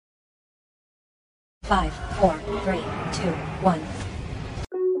5, 4, 3, 2, 1.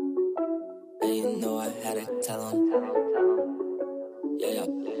 And you know I had to tell him. Yeah.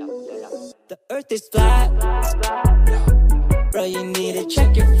 The earth is flat. Bro, you need to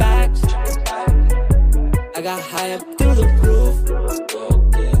check your facts. I got high up through the roof.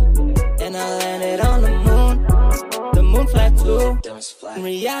 And I landed on the moon. The moon flat too. In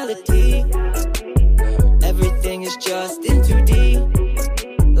reality, everything is just in 2D.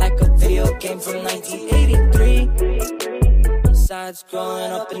 Like a video game from 1983. Sides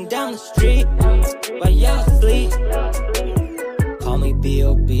growing up and down the street while y'all sleep. Call me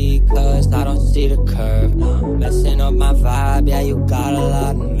B.O.B. cause I don't see the curve. Messing up my vibe, yeah, you got a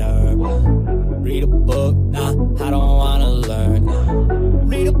lot of nerve. Read a book, nah, I don't wanna learn.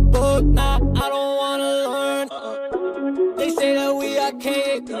 Read a book, nah, I don't wanna learn. They say that we are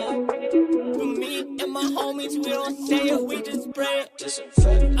king. For me and my homies, we don't say it, we just spray it.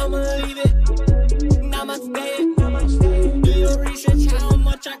 I'ma leave it, namaste. Do your research, how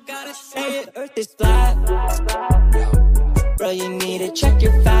much I gotta say it. Earth is flat. Bro, you need to check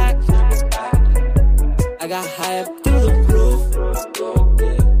your facts. I got high up through the roof.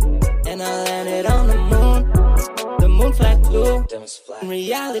 And I landed on the moon. The moon flat too. In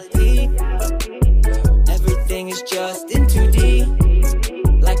reality, everything is just in 2D.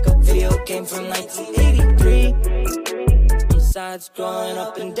 Like a video game from 1983. Sides growing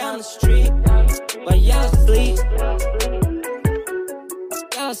up and down the street while y'all sleep.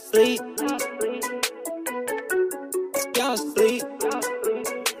 Y'all sleep. Y'all sleep.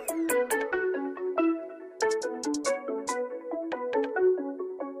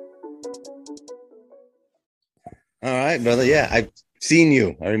 All right, brother. Yeah, I've seen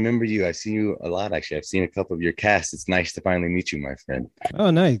you. I remember you. I've seen you a lot, actually. I've seen a couple of your casts. It's nice to finally meet you, my friend.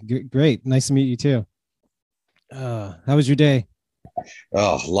 Oh, nice. Great. Nice to meet you too. How was your day?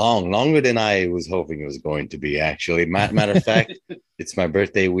 Oh, longer than I was hoping it was going to be, actually. Matter of fact, it's my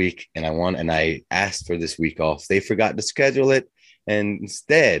birthday week, and I asked for this week off. They forgot to schedule it, and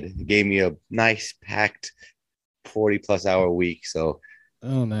instead gave me a nice packed 40+ hour week. So,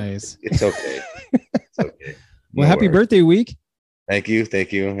 oh, nice. It's okay. It's okay. Well, happy birthday week. Thank you.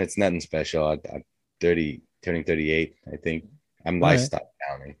 It's nothing special. I'm 30, turning 38. I think I'm livestock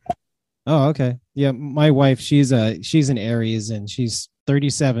counting. Oh, okay. Yeah, my wife, she's an Aries and she's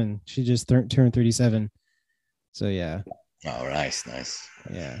 37. She just turned 37. So yeah. Oh, nice.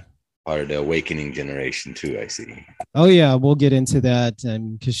 Yeah. Part of the awakening generation too, I see. Oh yeah, we'll get into that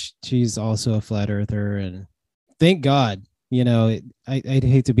because she's also a flat earther, and thank God. You know, I'd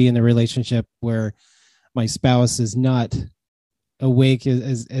hate to be in a relationship where my spouse is not awake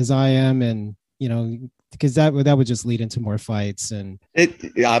as I am, and you know, because that would just lead into more fights. And you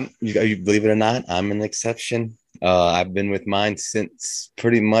believe it or not, I'm an exception. I've been with mine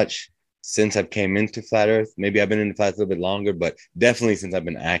pretty much since I've came into Flat Earth. Maybe I've been in the flat a little bit longer, but definitely since I've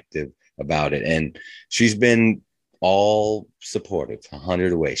been active about it. And she's been all supportive,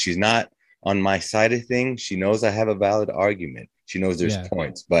 100 away. She's not on my side of things. She knows I have a valid argument. She knows there's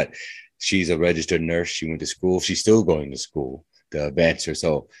points, but she's a registered nurse. She went to school. She's still going to school to advance her.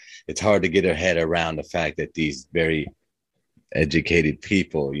 So it's hard to get her head around the fact that these very educated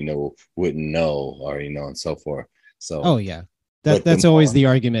people, you know, wouldn't know, or, you know, and so forth. So, oh yeah, that's always the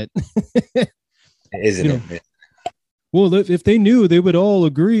argument. Isn't it? Well, if they knew, they would all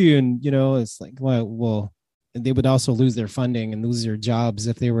agree. And, you know, it's like, well, they would also lose their funding and lose their jobs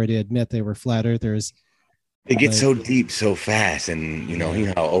if they were to admit they were flat earthers. It gets so deep so fast, and you know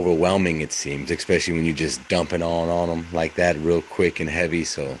how overwhelming it seems, especially when you just dump it on them like that real quick and heavy.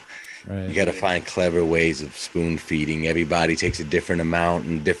 So you got to find clever ways of spoon feeding. Everybody takes a different amount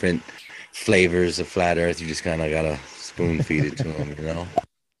and different flavors of flat earth. You just kind of got to spoon feed it to them, you know?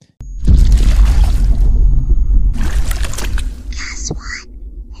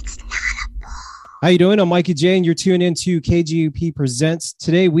 How you doing? I'm Mikey J, and you're tuning into KGUP Presents.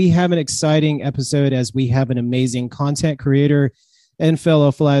 Today, we have an exciting episode as we have an amazing content creator and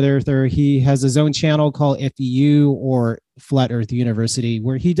fellow flat earther. He has his own channel called FEU, or Flat Earth University,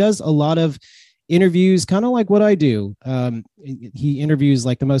 where he does a lot of interviews, kind of like what I do. He interviews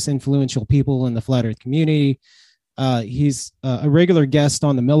like the most influential people in the flat earth community. He's a regular guest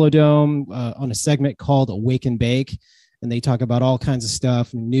on the Melodome on a segment called Awake and Bake, and they talk about all kinds of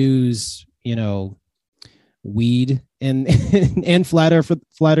stuff, news, you know, weed and and flat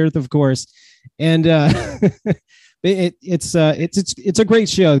earth, of course. And it's a great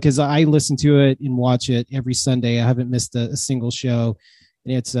show because I listen to it and watch it every Sunday. I haven't missed a single show,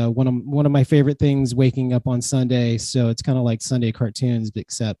 and it's one of my favorite things, waking up on Sunday. So it's kind of like Sunday cartoons,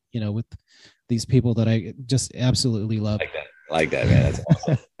 except, you know, with these people that I just absolutely love. Like that, man. That's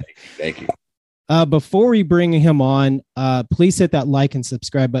awesome. Thank you. Before we bring him on, please hit that like and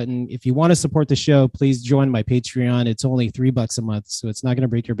subscribe button. If you want to support the show, please join my Patreon. It's only $3 a month, so it's not going to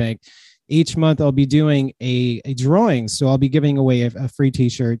break your bank. Each month, I'll be doing a drawing. So I'll be giving away a free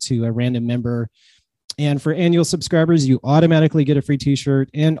t-shirt to a random member. And for annual subscribers, you automatically get a free t-shirt.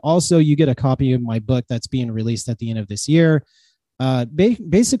 And also you get a copy of my book that's being released at the end of this year.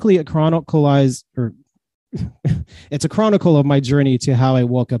 Basically it chronicles, or it's a chronicle of my journey to how I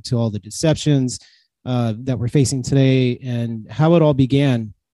woke up to all the deceptions that we're facing today and how it all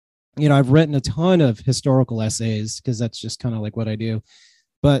began. You know, I've written a ton of historical essays because that's just kind of like what I do.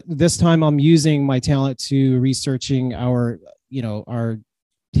 But this time I'm using my talent to researching our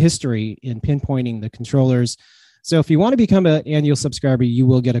history in pinpointing the controllers. So if you want to become an annual subscriber, you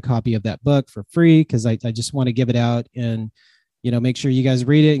will get a copy of that book for free because I just want to give it out and, make sure you guys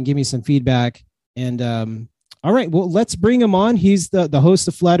read it and give me some feedback. And all right, well, let's bring him on. He's the host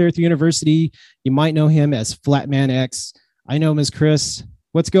of Flat Earth University. You might know him as Flatman X. I know him as Chris.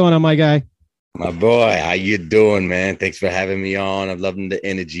 What's going on, my guy? My boy, how you doing, man? Thanks for having me on. I'm loving the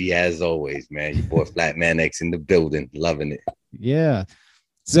energy as always, man. Your boy Flatman X in the building, loving it. Yeah.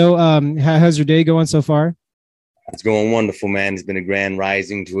 So how's your day going so far? It's going wonderful, man. It's been a grand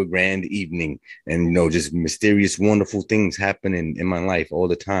rising to a grand evening, and just mysterious, wonderful things happening in my life all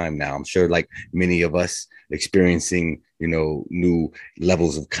the time now. I'm sure, like many of us, experiencing new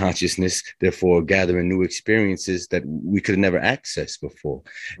levels of consciousness, therefore gathering new experiences that we could have never accessed before.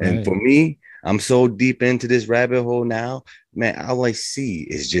 Right. And for me, I'm so deep into this rabbit hole now, man. All I see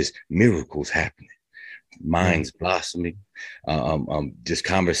is just miracles happening, minds blossoming, just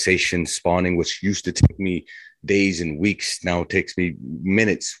conversations spawning, which used to take me days and weeks, now it takes me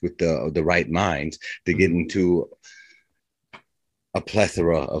minutes with the right minds to get into a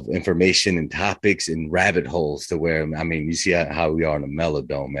plethora of information and topics and rabbit holes to where, you see how we are in a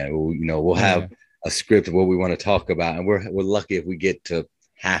melodome, man. We'll have a script of what we want to talk about, and we're lucky if we get to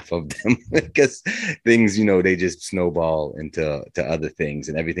half of them because things, they just snowball into other things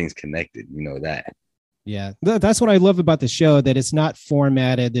and everything's connected, that. Yeah, that's what I love about the show, that it's not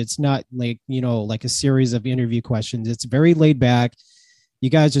formatted. It's not like, like a series of interview questions. It's very laid back.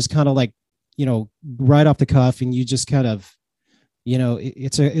 You guys just kind of like, right off the cuff, and you just kind of,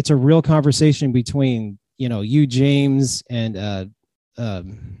 it's a real conversation between, you, James, and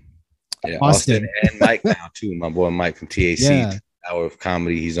Austin and Mike now too. My boy Mike from TAC, Hour of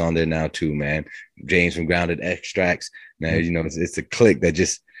Comedy. He's on there now too, man. James from Grounded Extracts. Man, it's a clique that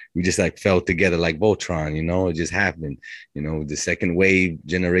we just like fell together like Voltron, it just happened. The second wave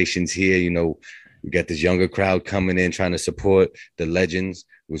generations here, we got this younger crowd coming in trying to support the legends,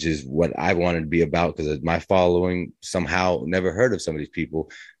 which is what I wanted to be about because my following somehow never heard of some of these people,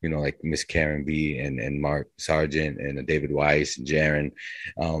 like Miss Karen B and Mark Sargent and David Weiss and Jaron,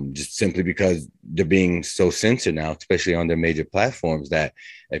 just simply because they're being so censored now, especially on their major platforms, that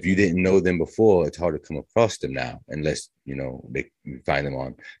if you didn't know them before, it's hard to come across them now, unless, they find them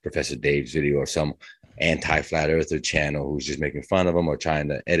on Professor Dave's video or some anti-flat earther channel who's just making fun of them or trying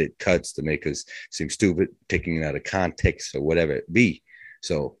to edit cuts to make us seem stupid, taking it out of context or whatever it be.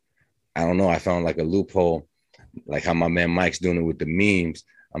 So I don't know. I found like a loophole, like how my man Mike's doing it with the memes.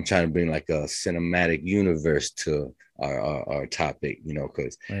 I'm trying to bring like a cinematic universe to our topic,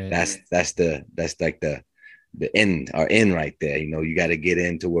 because that's like the end, our end right there. You got to get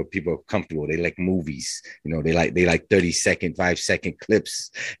into where people are comfortable. They like movies, they like 30-second, 5-second clips,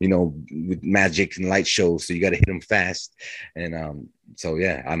 with magic and light shows. So you got to hit them fast. And so,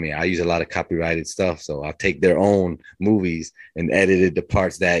 yeah, I use a lot of copyrighted stuff. So I'll take their own movies and edited the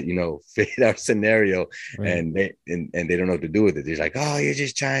parts that, fit our scenario. Right. And they don't know what to do with it. They're like, oh, you're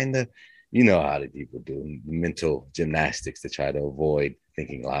just trying to, how the people do mental gymnastics to try to avoid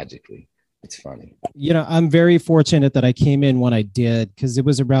thinking logically. It's funny. I'm very fortunate that I came in when I did, because it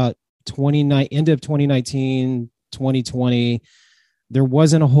was about end of 2019, 2020. There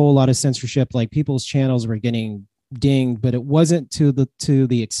wasn't a whole lot of censorship. Like, people's channels were getting dinged, but it wasn't to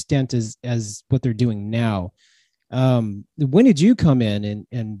the extent as what they're doing now. When did you come in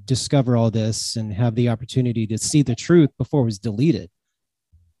and discover all this and have the opportunity to see the truth before it was deleted?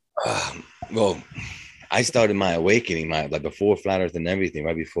 Well, I started my awakening, like before Flat Earth and everything,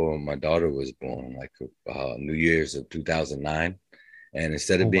 right before my daughter was born, like New Year's of 2009. And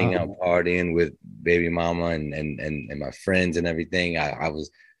instead of being out partying with baby mama and my friends and everything, I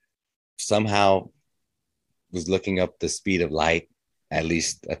was somehow looking up the speed of light, at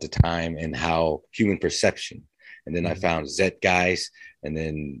least at the time, and how human perception. And then I found Zet Guys, and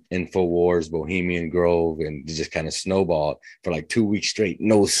then InfoWars, Bohemian Grove, and it just kind of snowballed for like 2 weeks straight,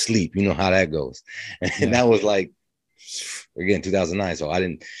 no sleep. You know how that goes. And that was like again, 2009. So I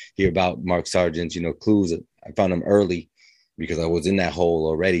didn't hear about Mark Sargent's, clues. I found them early because I was in that hole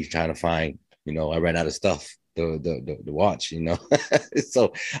already trying to find, I ran out of stuff to watch,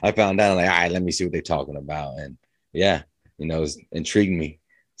 So I found out, like, all right, let me see what they're talking about. And yeah, it intrigued me.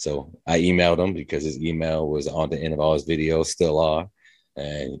 So I emailed him because his email was on the end of all his videos, still are.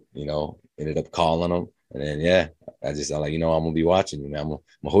 And, ended up calling him. And then, yeah, I'm like, I'm going to be watching you, man. I'm going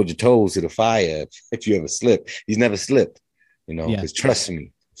to hold your toes to the fire if you ever slip. He's never slipped, because trust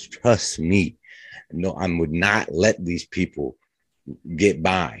me. No, I would not let these people get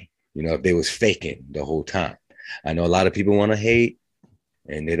by, if they was faking the whole time. I know a lot of people want to hate,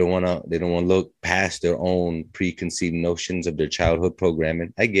 and they don't want to look past their own preconceived notions of their childhood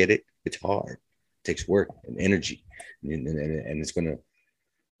programming. I get it. It's hard. It takes work and energy, and it's going to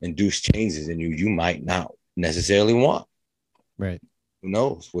induce changes in you might not necessarily want. Right. Who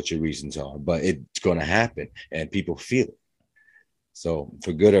knows what your reasons are, but it's going to happen, and people feel it. So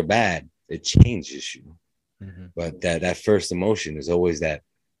for good or bad, it changes you. Mm-hmm. But that first emotion is always that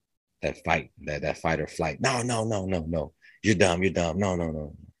fight, that fight or flight. No. You're dumb.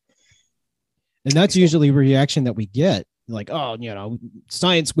 No. And that's usually a reaction that we get. Like, oh,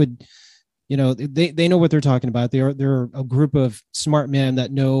 science would, they know what they're talking about. They're a group of smart men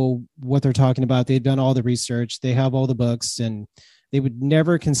that know what they're talking about. They've done all the research. They have all the books, and they would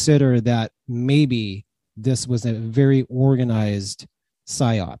never consider that maybe this was a very organized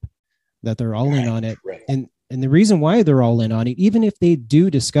psyop, that they're all in on it. Right. And the reason why they're all in on it, even if they do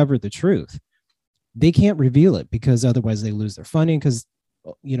discover the truth, they can't reveal it because otherwise they lose their funding. Because,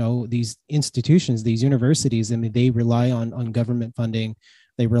 these institutions, these universities, I mean, they rely on government funding.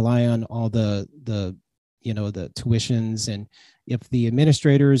 They rely on all the tuitions. And if the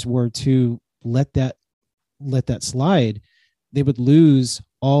administrators were to let that slide, they would lose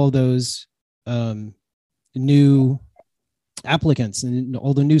all those new applicants and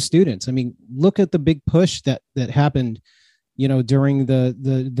all the new students. I mean, look at the big push that happened, during the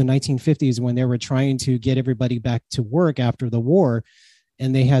 1950s when they were trying to get everybody back to work after the war,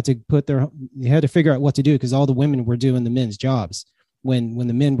 and they had to figure out what to do because all the women were doing the men's jobs when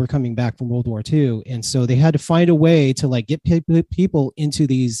the men were coming back from World War II. And so they had to find a way to get people into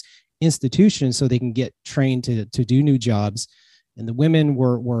these institutions so they can get trained to do new jobs. And the women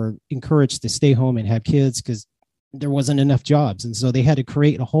were encouraged to stay home and have kids because there wasn't enough jobs. And so they had to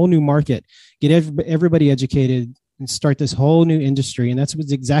create a whole new market, get everybody educated, and start this whole new industry. And that's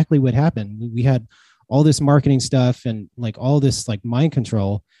exactly what happened. We had all this marketing stuff and all this mind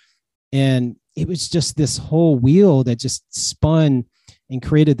control. And it was just this whole wheel that just spun and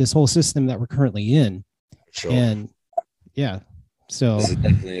created this whole system that we're currently in. Sure. And yeah, so this is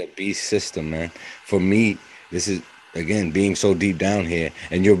definitely a beast system, man. For me, this is, again, being so deep down here,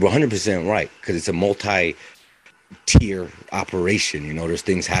 and you're 100% right, because it's a multi-tier operation. There's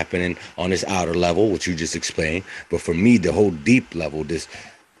things happening on this outer level, which you just explained. But for me, the whole deep level, this,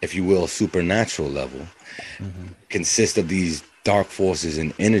 if you will, supernatural level, consists of these dark forces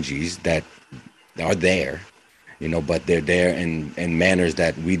and energies that are there, but they're there in manners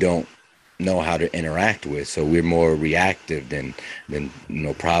that we don't know how to interact with. So we're more reactive than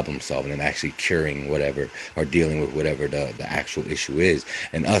problem solving and actually curing whatever or dealing with whatever the actual issue is.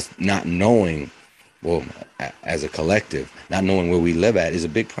 And us not knowing, well, as a collective, not knowing where we live at is a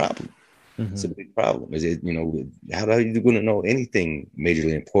big problem. It's a big problem. Is it, how are you going to know anything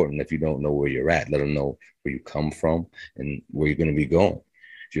majorly important if you don't know where you're at, let alone know where you come from and where you're going to be going?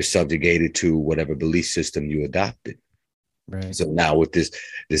 You're subjugated to whatever belief system you adopted. Right. So now with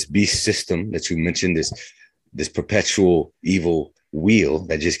this beast system that you mentioned, this perpetual evil wheel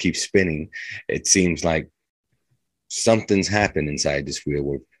that just keeps spinning, it seems like something's happened inside this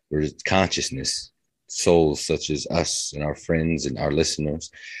wheel where consciousness, souls such as us and our friends and our listeners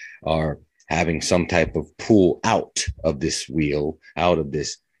are having some type of pull out of this wheel, out of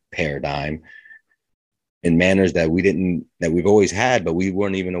this paradigm in manners that we've always had, but we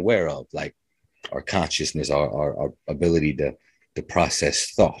weren't even aware of, like our consciousness, our ability to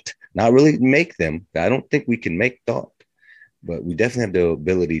process thought, not really make them. I don't think we can make thought, but we definitely have the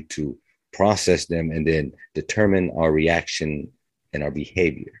ability to process them and then determine our reaction and our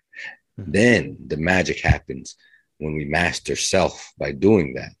behavior. Then the magic happens when we master self by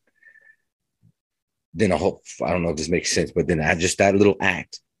doing that. Then I don't know if this makes sense, but then just that little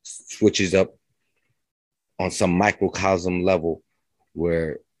act switches up on some microcosm level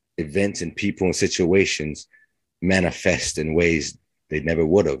where events and people and situations manifest in ways they never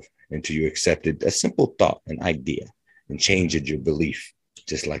would have until you accepted a simple thought, an idea, and changed your belief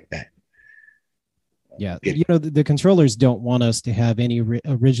just like that. Yeah, the controllers don't want us to have any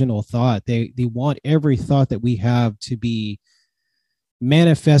original thought. They want every thought that we have to be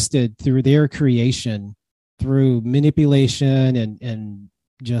manifested through their creation, through manipulation and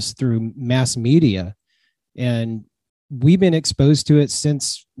just through mass media. And we've been exposed to it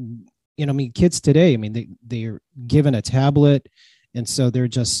since, kids today, they're given a tablet, and so they're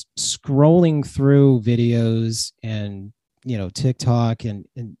just scrolling through videos and TikTok, and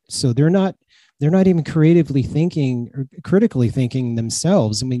so they're not even creatively thinking or critically thinking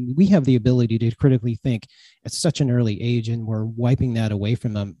themselves. We have the ability to critically think at such an early age, and we're wiping that away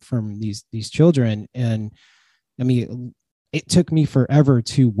from them, from these children. And it took me forever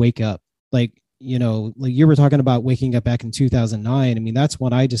to wake up. Like you were talking about waking up back in 2009. That's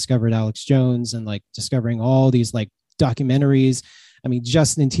when I discovered Alex Jones and like discovering all these like documentaries.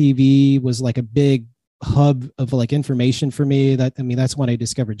 Justin TV was like a big hub of like information for me. That's when I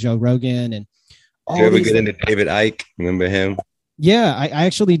discovered Joe Rogan and all. Did you ever get into David Icke? Remember him? Yeah, I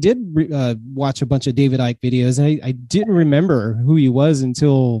actually did watch a bunch of David Icke videos, and I didn't remember who he was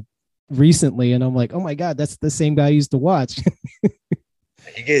until recently, and I'm like, oh my God, that's the same guy I used to watch.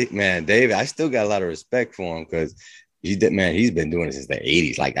 Man, David, I still got a lot of respect for him because he's been doing it since the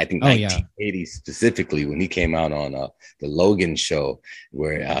 80s. Like I think 1980s specifically, when he came out on the Logan show,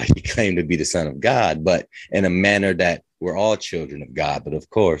 where he claimed to be the son of God, but in a manner that we're all children of God. But of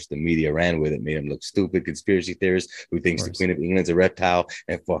course, the media ran with it, made him look stupid, conspiracy theorist who thinks the Queen of England's a reptile.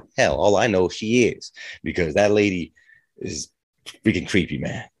 And for hell, all I know, she is, because that lady is freaking creepy,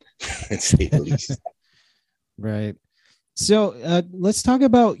 man. Let's say the least. Right. So let's talk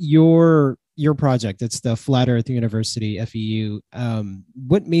about your project. It's the Flat Earth University, FEU.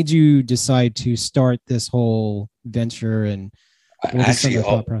 What made you decide to start this whole venture, and what was some of the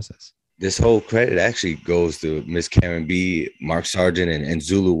thought process? This whole credit actually goes to Miss Karen B, Mark Sargent, and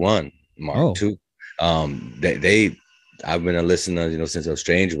Zulu One, Mark too. I've been a listener, since those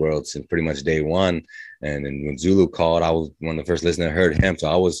Strange World, since pretty much day one. And then when Zulu called, I was one of the first listeners that heard him. So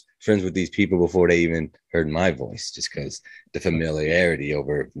I was friends with these people before they even heard my voice, just because the familiarity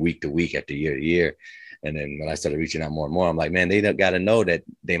over week to week, after year to year. And then when I started reaching out more and more, I'm like, man, they got to know that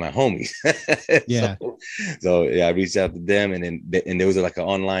they my homies. Yeah. So I reached out to them, and there was like an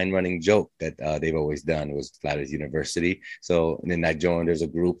online running joke that they've always done. It was Flat Earth University. So and then I joined. There's a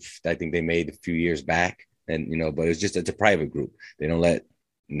group that I think they made a few years back, and but it's a private group. They don't let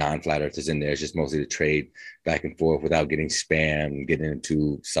non-flat earthers in there. It's just mostly to trade back and forth without getting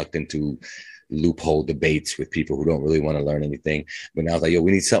spammed, sucked into loophole debates with people who don't really want to learn anything. But now I was like,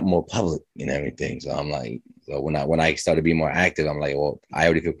 we need something more public and everything. So I'm like, when I started being more active, I'm like, well, I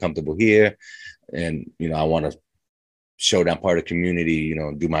already feel comfortable here, and I want to show down part of the community,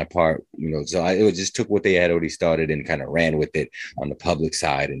 do my part, So it just took what they had already started and kind of ran with it on the public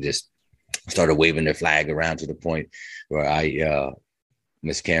side, and just started waving their flag around to the point where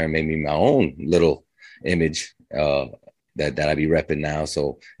Miss Karen made me my own little image that I be repping now.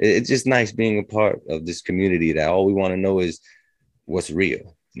 So it's just nice being a part of this community that all we want to know is what's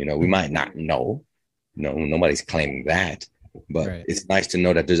real. We might not know. Nobody's claiming that. But right. It's nice to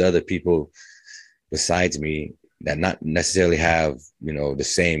know that there's other people besides me that not necessarily have, the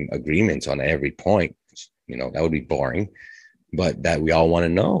same agreements on every point. That would be boring. But that we all want to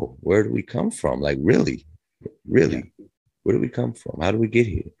know, where do we come from? Like, really? Yeah. Where do we come from? How do we get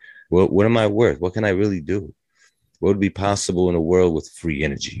here? What am I worth? What can I really do? What would be possible in a world with free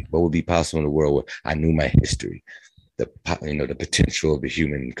energy? What would be possible in a world where I knew my history, the potential of the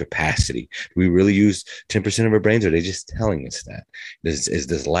human capacity? Do we really use 10% of our brains, or are they just telling us that?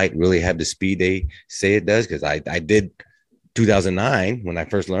 Does light really have the speed they say it does? Because I did 2009 when I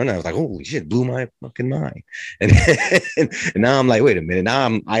first learned, I was like, holy shit, blew my fucking mind. And now I'm like, wait a minute.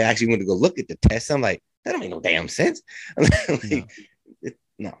 Now I actually went to go look at the test. I'm like, that don't make no damn sense.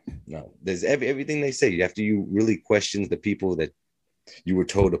 No. There's everything they say. After you really question the people that you were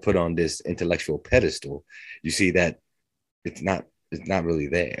told to put on this intellectual pedestal, you see that it's not really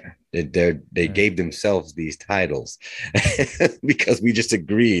there. They gave themselves these titles because we just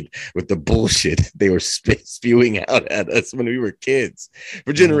agreed with the bullshit they were spewing out at us when we were kids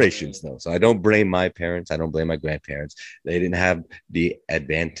for generations, though. So I don't blame my parents. I don't blame my grandparents. They didn't have the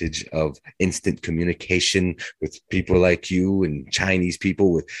advantage of instant communication with people like you and Chinese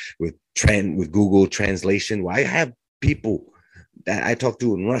people with Google Translation. Well, I have people that I talk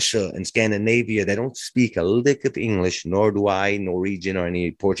to in Russia and Scandinavia that don't speak a lick of English, nor do I Norwegian or any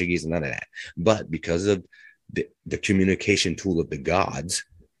Portuguese, none of that. But because of the communication tool of the gods,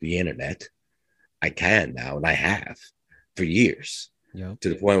 the internet, I can now, and I have for years. Yep. To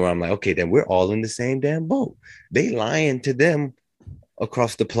the point where I'm like, okay, then we're all in the same damn boat. They lying to them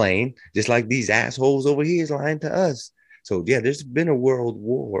across the plane, just like these assholes over here is lying to us. So yeah, there's been a world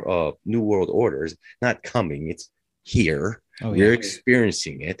war, new world orders not coming. It's here. Oh, We're yeah.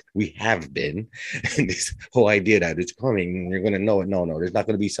 experiencing it. We have been. And this whole idea that it's coming, you're going to know it. No, there's not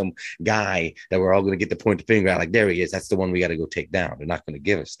going to be some guy that we're all going to get to point the finger at, like, there he is. That's the one we got to go take down. They're not going to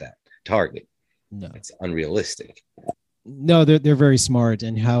give us that target. No, It's unrealistic. no, they're very smart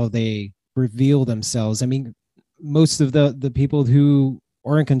in how they reveal themselves. I mean, most of the people who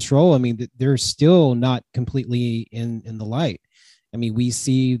are in control, I mean, they're still not completely in the light. I mean, we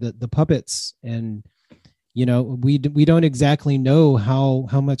see the puppets, and we don't exactly know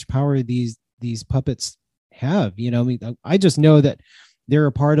how much power these puppets have. I mean, I just know that they're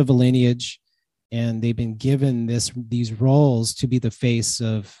a part of a lineage, and they've been given these roles to be the face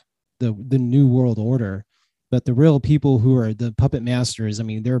of the new world order. But the real people who are the puppet masters, I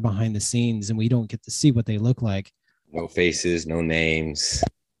mean, they're behind the scenes, and we don't get to see what they look like. No faces, no names.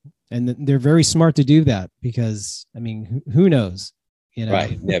 And they're very smart to do that, because, I mean, who knows?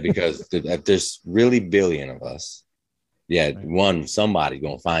 Right. Yeah, because if there's really billion of us, yeah, Right. somebody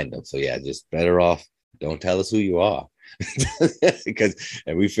gonna find them. So yeah, just better off don't tell us who you are. Because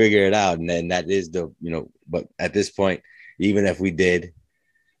if we figure it out, and then that is but at this point, even if we did,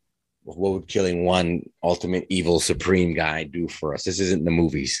 what would killing one ultimate evil supreme guy do for us? This isn't the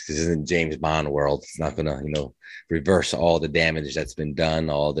movies. This isn't James Bond world. It's not gonna, reverse all the damage that's been done,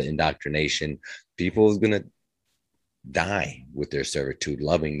 all the indoctrination. People is gonna die with their servitude,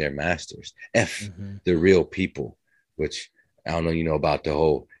 loving their masters. Mhm. The real people, which I don't know, about the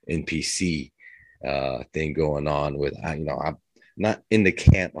whole NPC thing going on with, I'm not in the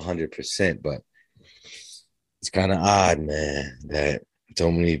camp 100%, but it's kind of odd, man, that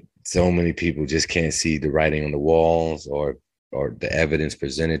so many people just can't see the writing on the walls or the evidence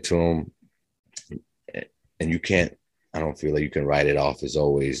presented to them. And I don't feel like you can write it off as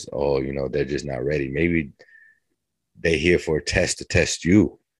always, they're just not ready. Maybe they're here for a test to test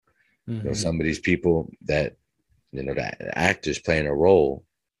you. Mhm. Some of these people that, the actors playing a role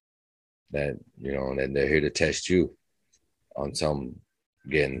that, and they're here to test you on some,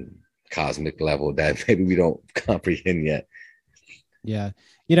 again, cosmic level that maybe we don't comprehend yet. Yeah.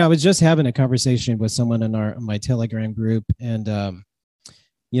 I was just having a conversation with someone in my Telegram group, and,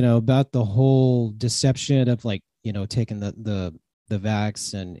 about the whole deception of, like, taking the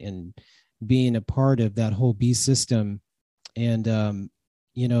vax and being a part of that whole B system. And, and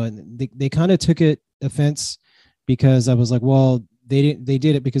they kind of took it offense, because I was like, well, they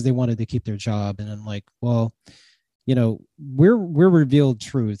did it because they wanted to keep their job. And I'm like, well, we're revealed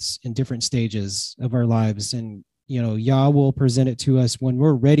truths in different stages of our lives. And, Yah will present it to us when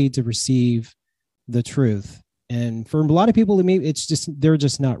we're ready to receive the truth. And for a lot of people, they're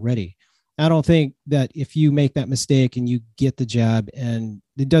just not ready. I don't think that if you make that mistake and you get the jab, and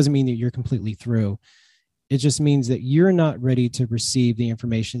it doesn't mean that you're completely through. It just means that you're not ready to receive the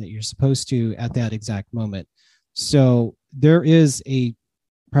information that you're supposed to at that exact moment. So there is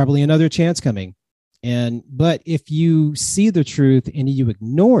probably another chance coming. But if you see the truth and you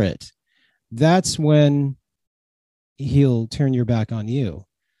ignore it, that's when he'll turn your back on you.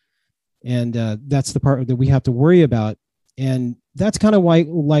 And that's the part that we have to worry about. And that's kind of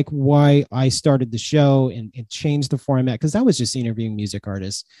why I started the show and changed the format, because I was just interviewing music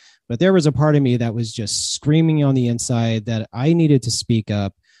artists. But there was a part of me that was just screaming on the inside that I needed to speak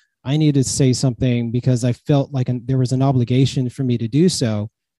up. I needed to say something, because I felt like there was an obligation for me to do so.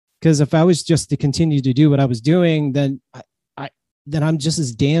 Because if I was just to continue to do what I was doing, then I'm just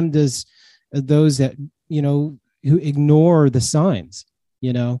as damned as those that, who ignore the signs,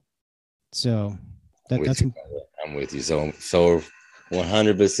 So that's. I'm with you. So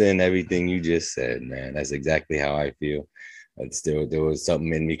 100% everything you just said, man. That's exactly how I feel. But still, there was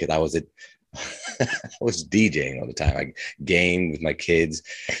something in me, because I was DJing all the time. I gamed with my kids.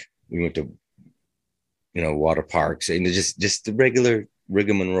 We went to, water parks, and just the regular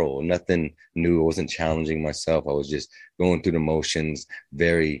rigmarole. Nothing new. I wasn't challenging myself. I was just going through the motions,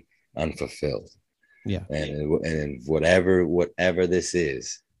 very unfulfilled. Yeah. And whatever this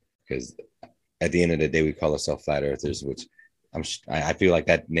is, because at the end of the day, we call ourselves flat earthers, which I feel like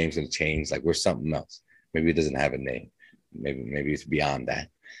that name's gonna change. Like, we're something else. Maybe it doesn't have a name. Maybe it's beyond that.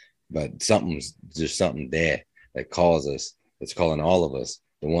 But there's something there that calls us. That's calling all of us,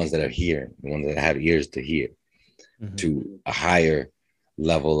 the ones that are here, the ones that have ears to hear, Mm-hmm. to a higher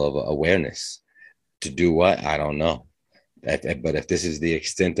level of awareness. To do what? I don't know. But if this is the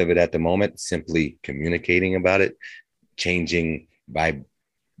extent of it at the moment, simply communicating about it, changing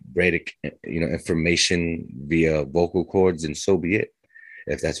vibratic, information via vocal cords, and so be it.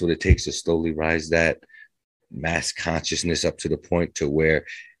 If that's what it takes to slowly rise that mass consciousness up to the point to where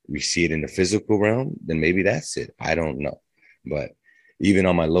we see it in the physical realm, then maybe that's it. I don't know. But even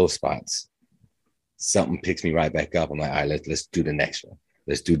on my low spots, something picks me right back up. I'm like, all right, let's do the next one.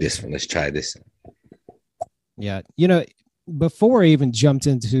 Let's do this one. Let's try this. Yeah. You know, before I even jumped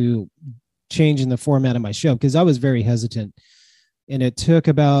into changing the format of my show, because I was very hesitant, and it took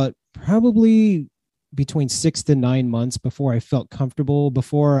about probably between 6 to 9 months before I felt comfortable,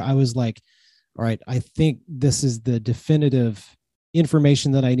 before I was like, all right, I think this is the definitive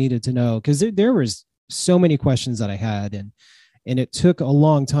information that I needed to know. Because there was so many questions that I had, and it took a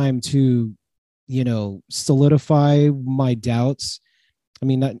long time to, you know, solidify my doubts. I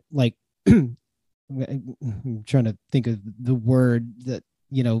mean, not like I'm trying to think of the word that,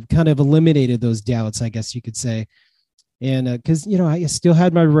 you know, kind of eliminated those doubts, I guess you could say. And because, you know, I still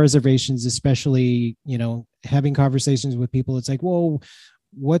had my reservations, especially, you know, having conversations with people. It's like, whoa,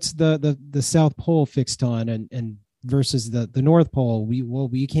 what's the South Pole fixed on, and versus the North Pole?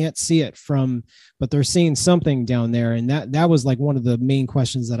 We can't see it from, but they're seeing something down there. And that was like one of the main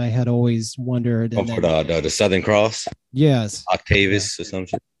questions that I had always wondered. And for the Southern Cross? Yes. Octavius or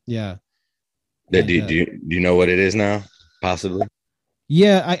something? Yeah. Do you know what it is now? Possibly.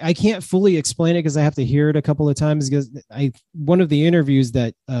 Yeah, I can't fully explain it because I have to hear it a couple of times, because one of the interviews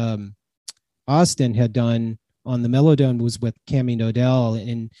that Austin had done on the Melodome was with Cami Nodell,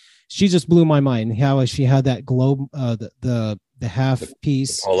 and she just blew my mind how she had that globe, the half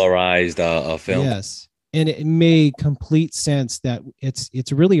piece polarized film. Yes, and it made complete sense that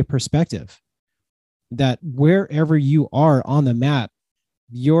it's really a perspective, that wherever you are on the map,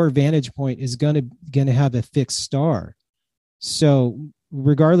 your vantage point is gonna have a fixed star. So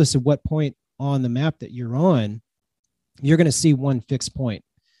regardless of what point on the map that you're on, you're going to see one fixed point,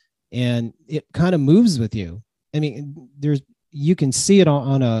 and it kind of moves with you. I mean, you can see it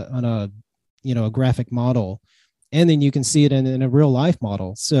on a you know, a graphic model, and then you can see it in a real life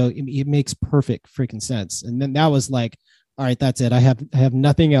model. So it makes perfect freaking sense. And then that was like, all right, that's it. I have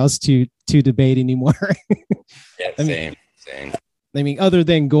nothing else to debate anymore. Yeah, same. I mean, other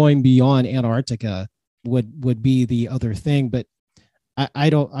than going beyond Antarctica would be the other thing, but I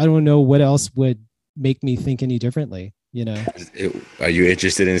don't know what else would make me think any differently, you know. Are you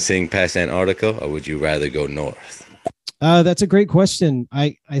interested in seeing past Antarctica, or would you rather go north? That's a great question.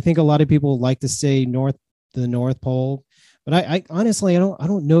 I think a lot of people like to say the North Pole, but I honestly, I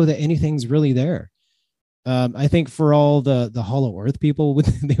don't know that anything's really there. I think for all the Hollow Earth people,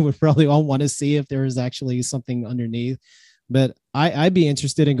 they would probably all want to see if there is actually something underneath. But I'd be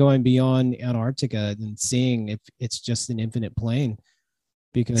interested in going beyond Antarctica and seeing if it's just an infinite plane.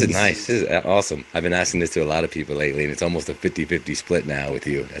 Because this is awesome. I've been asking this to a lot of people lately, and it's almost a 50-50 split now with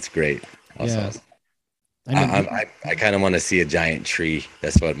you. That's great. Awesome. Yeah. I kind of want to see a giant tree.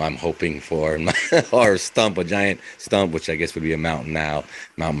 That's what I'm hoping for. Or a giant stump, which I guess would be a mountain now,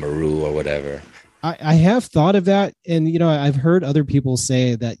 Mount Meru or whatever. I have thought of that. And, you know, I've heard other people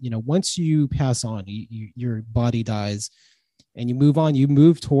say that, you know, once you pass on, your body dies and you move on, you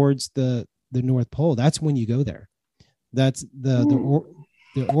move towards the North Pole. That's when you go there. That's the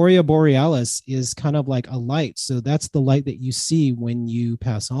Aurea Borealis is kind of like a light. So that's the light that you see when you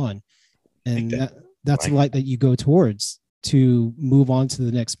pass on. And that's the light that you go towards to move on to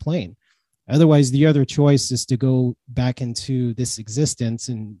the next plane. Otherwise, the other choice is to go back into this existence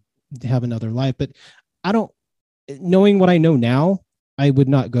and have another life. But knowing what I know now, I would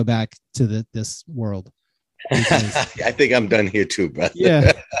not go back to this world. I think I'm done here too, brother.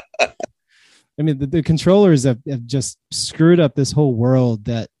 Yeah. I mean, the controllers have just screwed up this whole world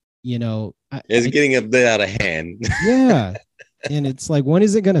that, you know. It's getting a bit out of hand. Yeah. And it's like, when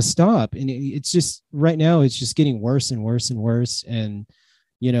is it going to stop? And it's just right now, it's just getting worse and worse and worse. And,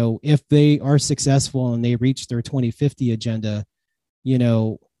 you know, if they are successful and they reach their 2050 agenda, you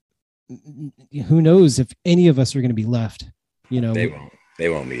know, who knows if any of us are going to be left, you know. They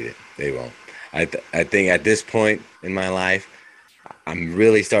won't meet it. They won't. I think at this point in my life, I'm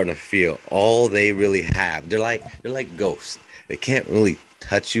really starting to feel all they really have. They're like ghosts. They can't really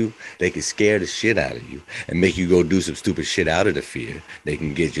touch you. They can scare the shit out of you and make you go do some stupid shit out of the fear. They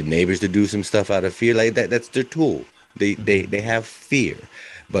can get your neighbors to do some stuff out of fear. Like that. That's their tool. They have fear,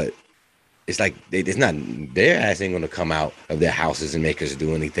 but it's like their ass ain't gonna come out of their houses and make us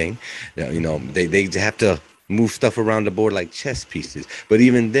do anything. You know, they have to move stuff around the board like chess pieces. But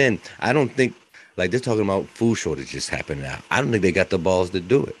even then, I don't think. Like, they're talking about food shortages happening now. I don't think they got the balls to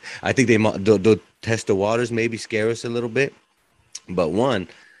do it. I think they'll test the waters, maybe scare us a little bit. But one,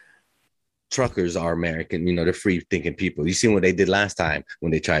 truckers are American, they're free thinking people. You seen what they did last time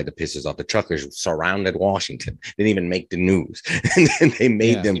when they tried to piss us off? The truckers surrounded Washington, didn't even make the news, and then they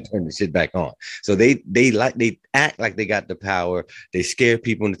made them turn the shit back on. So they act like they got the power. They scare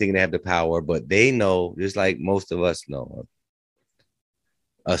people into thinking they have the power, but they know, just like most of us know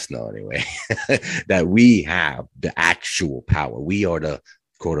anyway, that we have the actual power. We are the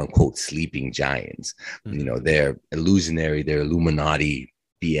quote unquote sleeping giants. They're illusionary, they're Illuminati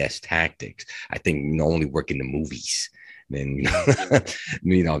BS tactics. I think only work in the movies. And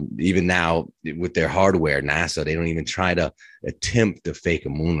even now with their hardware, NASA, they don't even try to attempt to fake a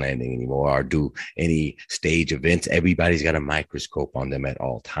moon landing anymore or do any stage events. Everybody's got a microscope on them at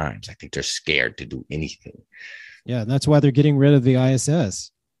all times. I think they're scared to do anything. Yeah, that's why they're getting rid of the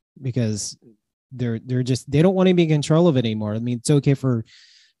ISS, because they don't want to be in control of it anymore. I mean, it's okay for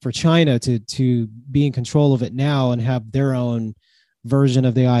China to be in control of it now and have their own version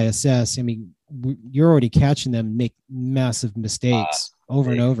of the ISS. I mean, you're already catching them make massive mistakes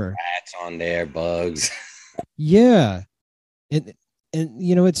over and over. Rats on there, bugs. Yeah. And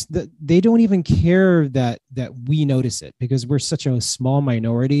they don't even care that we notice it, because we're such a small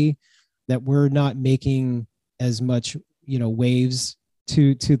minority that we're not making as much, waves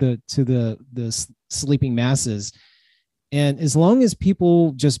to the sleeping masses. And as long as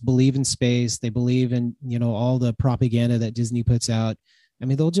people just believe in space, they believe in, all the propaganda that Disney puts out, I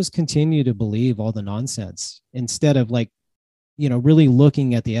mean, they'll just continue to believe all the nonsense instead of really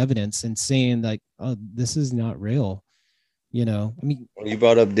looking at the evidence and saying like, oh, this is not real. I mean, when you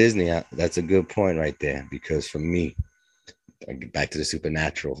brought up Disney, that's a good point right there, because for me, I get back to the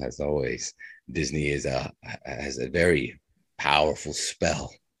supernatural as always. Disney has a very powerful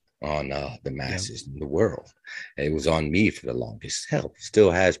spell on the masses in the world. It was on me for the longest. Hell,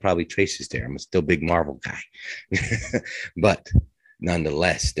 still has probably traces there. I'm still a big Marvel guy. But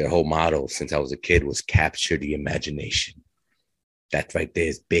nonetheless, their whole motto since I was a kid was capture the imagination. That right there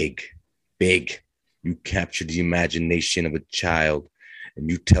is big, big. You capture the imagination of a child and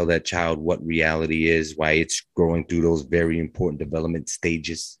you tell that child what reality is, why it's growing through those very important development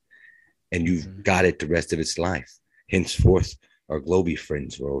stages, and you've got it the rest of its life. Henceforth, our Globey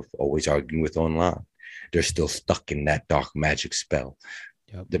friends we're always arguing with online, they're still stuck in that dark magic spell.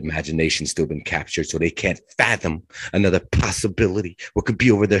 Yep. The imagination's still been captured, so they can't fathom another possibility. What could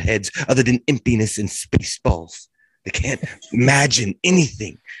be over their heads other than emptiness and space balls? They can't imagine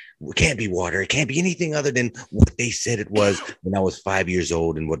anything. It can't be water. It can't be anything other than what they said it was when I was 5 years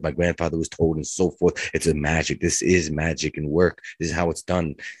old and what my grandfather was told and so forth. It's a magic. This is magic and work. This is how it's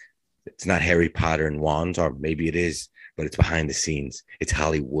done. It's not Harry Potter and wands, or maybe it is, but it's behind the scenes. It's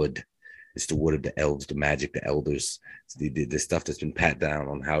Hollywood. It's the wood of the elves, the magic, the elders. It's the stuff that's been pat down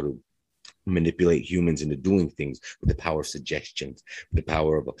on how to manipulate humans into doing things with the power of suggestions, with the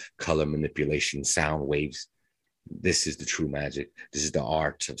power of color manipulation, sound waves. This is the true magic. This is the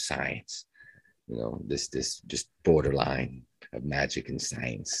art of science. This just borderline of magic and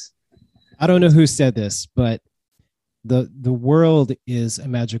science. I don't know who said this, but the world is a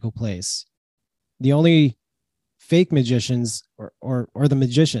magical place. The only fake magicians or the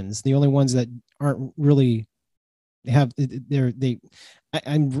magicians, the only ones that aren't really have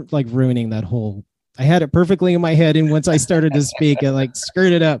I'm like ruining that whole. I had it perfectly in my head, and once I started to speak, I like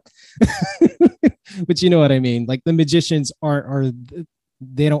screwed it up. But you know what I mean? Like the magicians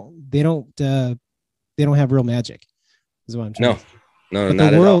they don't have real magic. Is what I'm trying. No, but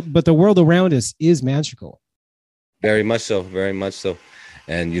not the world, at all. But the world around us is magical. Very much so. Very much so.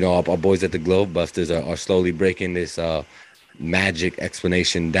 And our boys at the Globebusters are slowly breaking this magic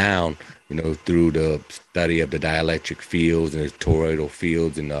explanation down, through the study of the dielectric fields and the toroidal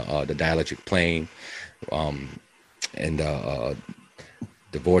fields and the dielectric plane, and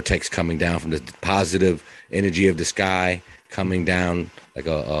the vortex coming down from the positive energy of the sky coming down like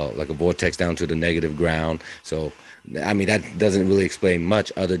a vortex down to the negative ground. So, I mean, that doesn't really explain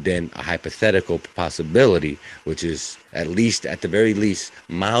much other than a hypothetical possibility, which is at the very least,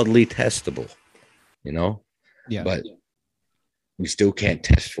 mildly testable, Yeah. But we still can't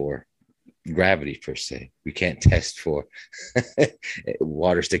test for gravity per se. We can't test for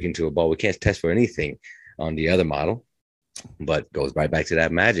water sticking to a ball. We can't test for anything on the other model, but goes right back to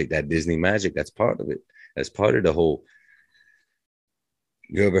that magic, that Disney magic. That's part of it. That's part of the whole.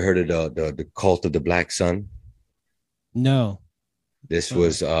 You ever heard of the cult of the Black Sun? No. This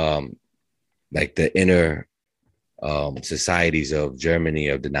was like the inner societies of Germany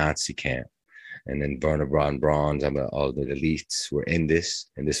of the Nazi camp. And then Werner von Braun, all the elites were in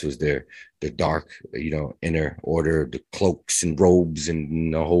this. And this was the dark, inner order, the cloaks and robes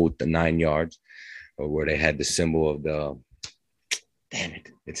and the 9 yards, where they had the symbol of damn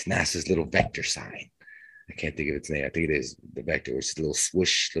it, it's NASA's little vector sign. I can't think of its name. I think it is the vector. It's a little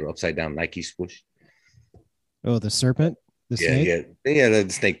swoosh, little upside down Nike swoosh. Oh, the serpent, the Yeah, snake. yeah, the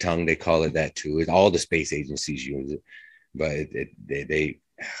snake tongue. They call it that too. All the space agencies use it, but they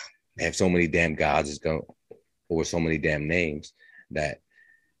have so many damn gods. It's going over so many damn names that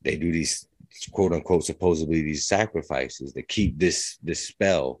they do these quote unquote supposedly these sacrifices to keep this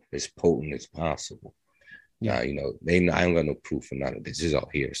spell as potent as possible. Yeah. Now, I don't got no proof of none of this. This is all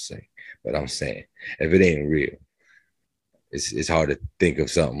hearsay. But I'm saying, if it ain't real, it's hard to think of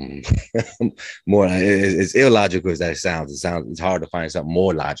something more. It's illogical as that sounds. It's hard to find something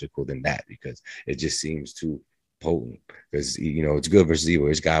more logical than that, because it just seems too potent. Because it's good versus evil.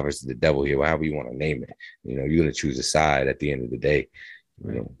 It's God versus the devil here. However you want to name it. You're gonna choose a side at the end of the day.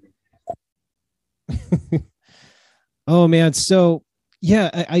 Oh man, so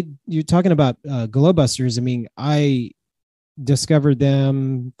yeah, you're talking about Glowbusters. I mean, I discovered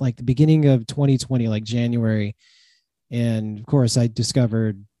them like the beginning of 2020, like January, and of course I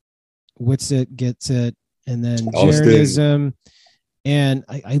discovered What's It Gets It, and then Jeranism, and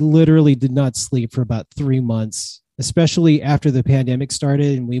I literally did not sleep for about 3 months, especially after the pandemic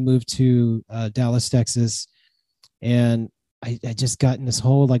started and we moved to Dallas, Texas, and I just got in this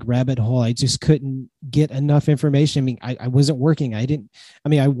whole like rabbit hole. I just couldn't get enough information. I mean, I wasn't working. I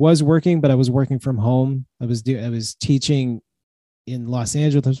was working, but I was working from home. I was teaching in Los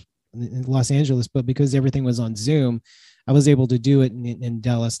Angeles, but because everything was on Zoom, I was able to do it in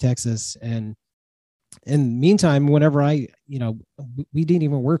Dallas, Texas. And in the meantime, whenever we didn't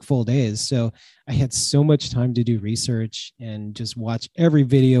even work full days. So I had so much time to do research and just watch every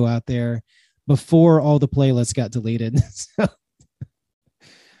video out there before all the playlists got deleted. So,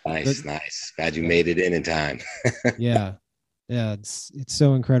 nice. Glad you made it in time. yeah. It's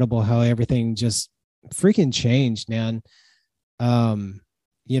so incredible how everything just freaking changed, man.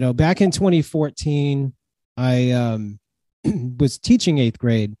 Back in 2014, I was teaching 8th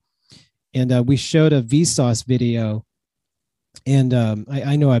grade, and we showed a Vsauce video. And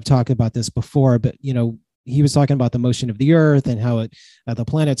I know I've talked about this before, but he was talking about the motion of the earth and how the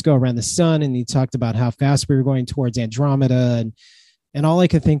planets go around the sun. And he talked about how fast we were going towards Andromeda. And all I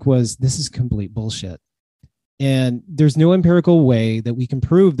could think was, this is complete bullshit. And there's no empirical way that we can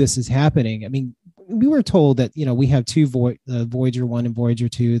prove this is happening. I mean, we were told that, we have two Voyager 1 and Voyager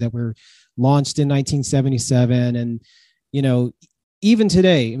 2 that were launched in 1977. And, even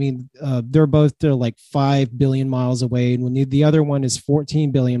today, I mean, they're like 5 billion miles away. And when the other one is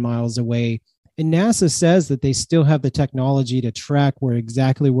 14 billion miles away. And NASA says that they still have the technology to track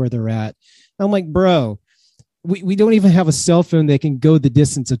exactly where they're at. I'm like, bro, we don't even have a cell phone that can go the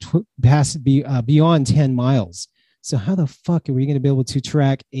distance of beyond 10 miles. So how the fuck are we going to be able to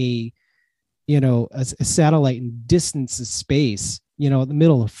track a satellite in distance of space, in the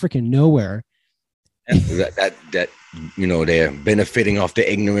middle of freaking nowhere? that they're benefiting off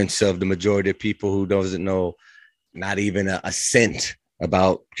the ignorance of the majority of people who doesn't know not even a cent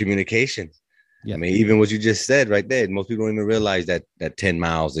about communication. Yeah. I mean, even what you just said right there, most people don't even realize that 10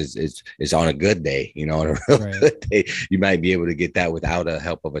 miles is on a good day. On a real good day, you might be able to get that without the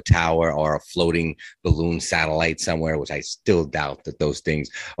help of a tower or a floating balloon satellite somewhere, which I still doubt that those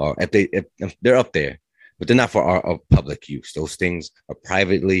things are, if they're up there, but they're not for our public use. Those things are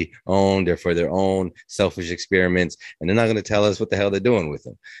privately owned. They're for their own selfish experiments, and they're not going to tell us what the hell they're doing with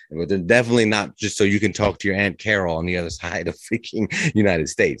them. But they're definitely not just so you can talk to your Aunt Carol on the other side of freaking United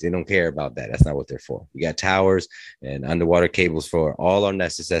States. They don't care about that. That's not what they're for. We got towers and underwater cables for all our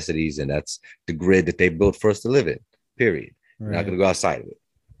necessities, and that's the grid that they built for us to live in, period. Right. We're not going to go outside of it.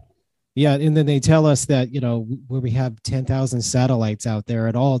 Yeah, and then they tell us that, where we have 10,000 satellites out there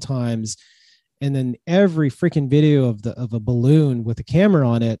at all times, and then every freaking video of a balloon with a camera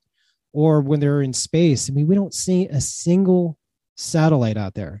on it, or when they're in space, I mean, we don't see a single satellite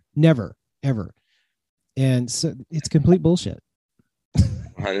out there, never, ever. And so it's complete bullshit.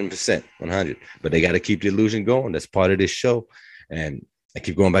 100%, 100. But they got to keep the illusion going. That's part of this show. And I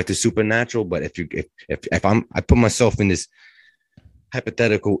keep going back to supernatural. But if I put myself in this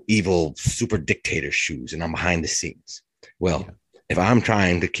hypothetical evil super dictator shoes and I'm behind the scenes, well, if I'm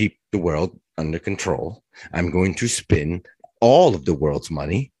trying to keep the world under control, I'm going to spend all of the world's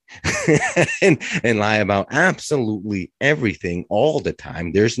money and lie about absolutely everything all the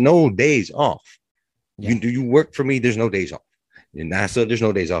time. There's no days off. Yeah. You work for me, there's no days off. In NASA, there's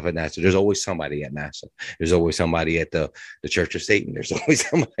no days off at NASA. There's always somebody at NASA. There's always somebody at the Church of Satan. There's always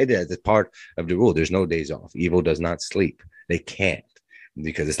somebody that's part of the rule. There's no days off. Evil does not sleep. They can't,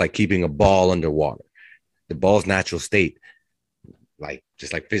 because it's like keeping a ball underwater. The ball's natural state,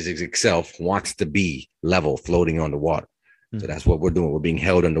 just like physics itself, wants to be level, floating on the water. So that's what we're doing. We're being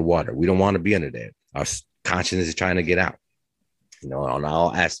held underwater. We don't want to be under there. Our consciousness is trying to get out, on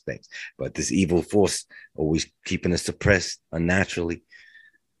all aspects. But this evil force always keeping us suppressed unnaturally.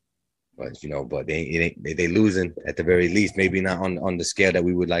 But but they losing at the very least. Maybe not on the scale that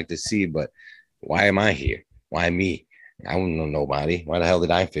we would like to see. But why am I here? Why me? I don't know nobody. Why the hell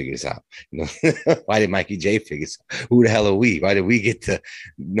did I figure this out? Why did Mikey J figure this out? Who the hell are we? Why did we get to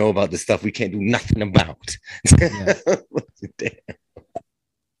know about the stuff we can't do nothing about? Yeah.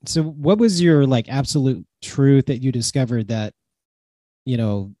 So what was your absolute truth that you discovered that,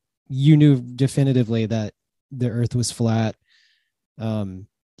 you knew definitively that the earth was flat? Do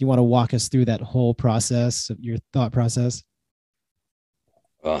you want to walk us through that whole process, your thought process?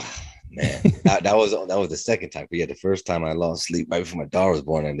 Oh, man, that was the second time. But yeah, the first time I lost sleep right before my daughter was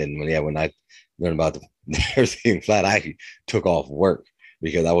born, and then when I learned about the earth being flat, I actually took off work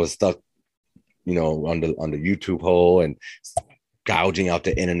because I was stuck, on the YouTube hole and gouging out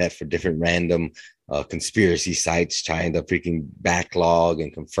the internet for different random conspiracy sites, trying to freaking backlog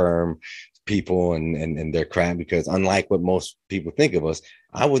and confirm people and their crap. Because unlike what most people think of us,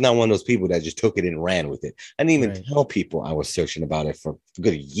 I was not one of those people that just took it and ran with it. I didn't even tell people I was searching about it for a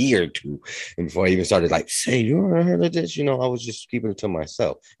good year or two. And before I even started say, you ever heard of this? I was just keeping it to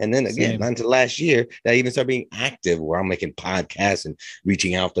myself. And then again, not until last year that I even started being active, where I'm making podcasts and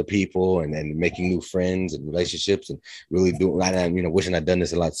reaching out to people and making new friends and relationships and really doing that. Wishing I'd done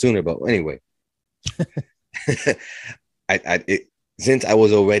this a lot sooner. But anyway, since I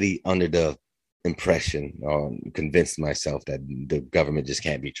was already under the impression or convinced myself that the government just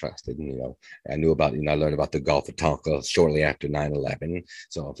can't be trusted. I knew about, I learned about the Gulf of Tonkin shortly after 9/11.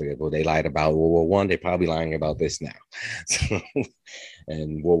 So I figured, well, they lied about World War I. They're probably lying about this now. So,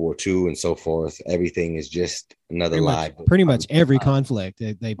 and World War II and so forth. Everything is just another lie. Pretty much every conflict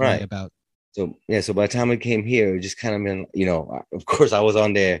they lie about. So, yeah. So by the time I came here, it just kind of been, of course I was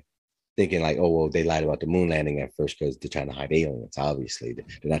on there thinking oh, well, they lied about the moon landing at first because they're trying to hide aliens. Obviously, they're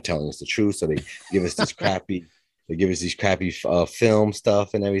not telling us the truth. So they give us this crappy, film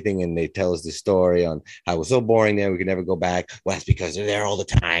stuff and everything. And they tell us this story on how it was so boring there. We could never go back. Well, that's because they're there all the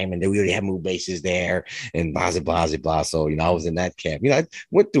time. And we already have moon bases there and blah, blah, blah, blah. So, I was in that camp. I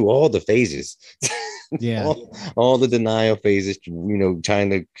went through all the phases. Yeah. all the denial phases, trying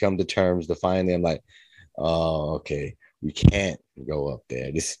to come to terms to finally, I'm like, oh, okay, we can't go up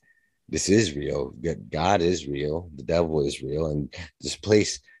there. This is real. God is real. The devil is real. And this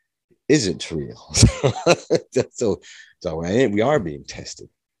place isn't real. So we are being tested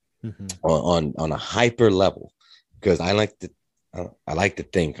on a hyper level, because I like to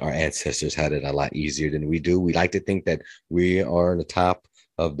think our ancestors had it a lot easier than we do. We like to think that we are on the top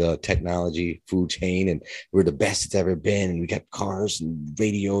of the technology food chain and we're the best it's ever been. And we got cars and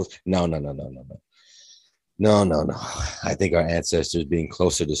radios. No. I think our ancestors, being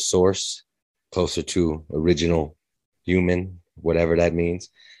closer to source, closer to original human, whatever that means,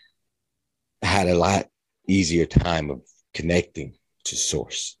 had a lot easier time of connecting to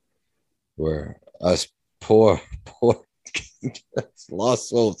source. Where us poor lost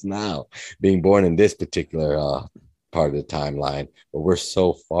souls now, being born in this particular part of the timeline, but we're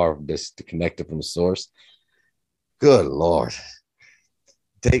so far from disconnected from source. Good Lord.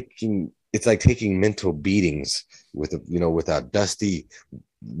 It's like taking mental beatings with a dusty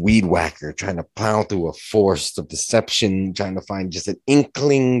weed whacker, trying to plow through a forest of deception, trying to find just an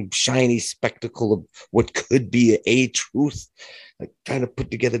inkling, shiny spectacle of what could be a truth, like trying to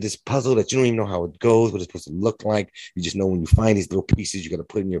put together this puzzle that you don't even know how it goes, what it's supposed to look like. You just know when you find these little pieces, you got to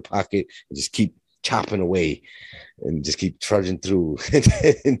put in your pocket and just keep chopping away and just keep trudging through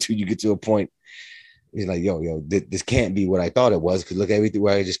until you get to a point. He's like, yo, this can't be what I thought it was, because look at everything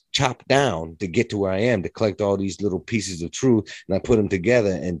where I just chopped down to get to where I am, to collect all these little pieces of truth, and I put them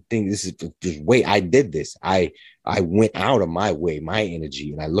together and think this is the way I did this. I went out of my way, my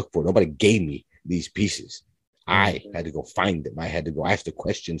energy, and I looked for it. Nobody gave me these pieces. I had to go find them. I had to go ask the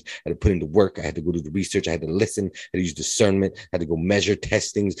questions. I had to put into work. I had to go do the research. I had to listen. I had to use discernment. I had to go measure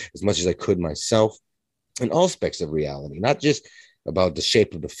testings as much as I could myself, in all aspects of reality, not just about the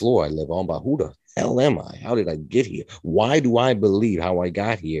shape of the floor I live on, but who the hell am I? How did I get here? Why do I believe how I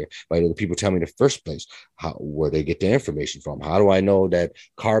got here by the people telling me in the first place? Where they get their information from? How do I know that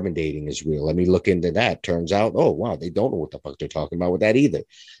carbon dating is real? Let me look into that. Turns out, oh wow, they don't know what the fuck they're talking about with that either.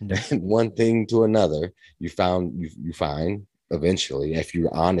 And one thing to another, you find eventually, if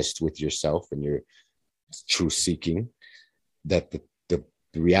you're honest with yourself and you're truth seeking, that the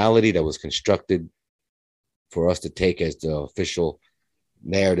reality that was constructed for us to take as the official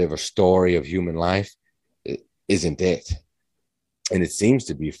narrative or story of human life isn't it. And it seems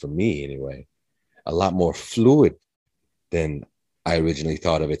to be, for me anyway, a lot more fluid than I originally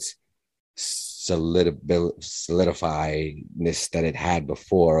thought of its solidifiedness that it had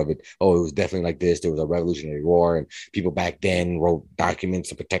before. Of it, oh, it was definitely like this. There was a Revolutionary War, and people back then wrote documents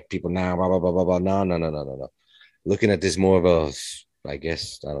to protect people. Now, blah blah blah blah blah. No, no, no, no, no, no. Looking at this more of a, I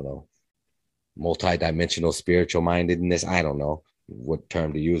guess, I don't know, multi-dimensional spiritual mindedness. I don't know what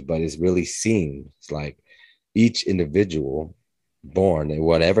term to use, but it's really seems like each individual born in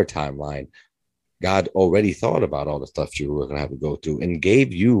whatever timeline, God already thought about all the stuff you were going to have to go through and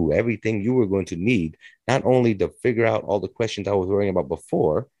gave you everything you were going to need, not only to figure out all the questions I was worrying about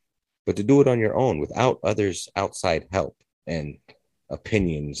before, but to do it on your own without others' outside help and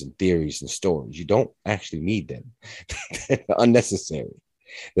opinions and theories and stories. You don't actually need them. They're unnecessary.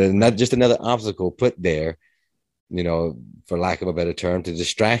 They're not just another obstacle put there, you know, for lack of a better term, to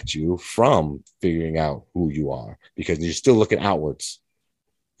distract you from figuring out who you are, because you're still looking outwards,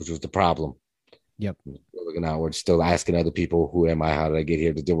 which was the problem. Yep. Still looking outwards, still asking other people, who am I? How did I get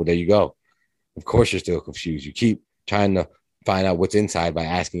here? Well, there you go. Of course, you're still confused. You keep trying to find out what's inside by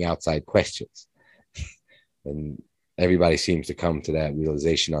asking outside questions. And everybody seems to come to that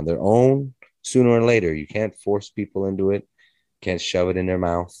realization on their own sooner or later. You can't force people into it. Can't shove it in their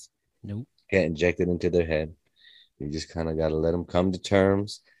mouth. Nope. Can't inject it into their head. You just kind of got to let them come to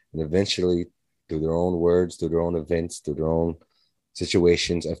terms, and eventually, through their own words, through their own events, through their own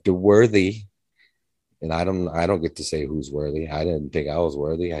situations, if they're worthy. And I don't get to say who's worthy. I didn't think I was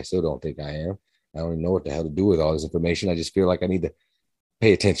worthy. I still don't think I am. I don't even know what the hell to do with all this information. I just feel like I need to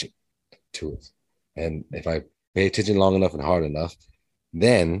pay attention to it. And if I pay attention long enough and hard enough,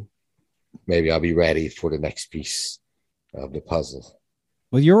 then maybe I'll be ready for the next piece of the puzzle.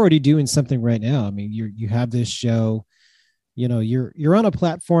 Well, you're already doing something right now. I mean, you have this show, you know, you're on a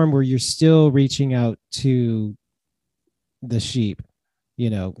platform where you're still reaching out to the sheep. You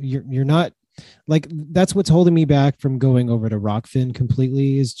know, you're not, like, that's what's holding me back from going over to Rockfin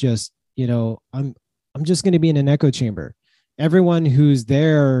completely, is just, you know, I'm just going to be in an echo chamber. Everyone who's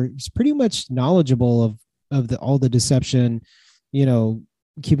there is pretty much knowledgeable of all the deception. You know,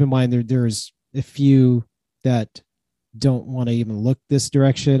 keep in mind there's a few that don't want to even look this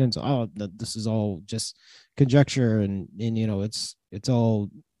direction, and so, oh, this is all just conjecture, and you know, it's all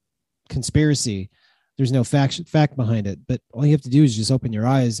conspiracy. There's no fact behind it. But all you have to do is just open your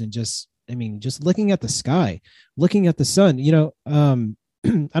eyes and just looking at the sky, looking at the sun. You know, I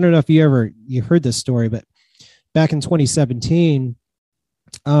don't know if you heard this story, but back in 2017,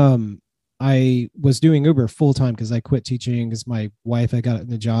 I was doing Uber full time because I quit teaching because my wife had got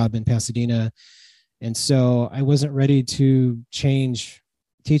a job in Pasadena. And so I wasn't ready to change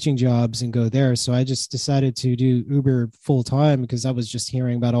teaching jobs and go there. So I just decided to do Uber full time because I was just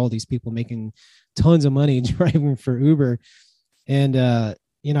hearing about all these people making tons of money driving for Uber. And,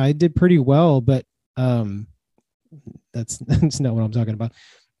 you know, I did pretty well, but that's not what I'm talking about.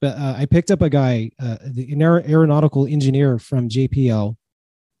 But I picked up a guy, an aeronautical engineer from JPL,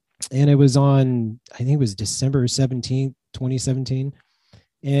 and it was on, I think it was December 17th, 2017.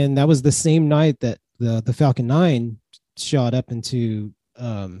 And that was the same night that the Falcon 9 shot up into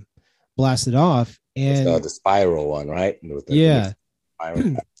blasted off. And the spiral one, right? Yeah.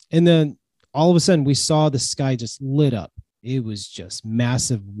 And then all of a sudden we saw the sky just lit up. It was just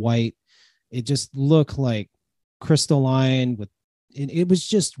massive white. It just looked like crystalline with, it was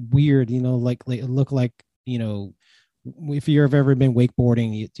just weird, you know, like it looked like, you know, if you've ever been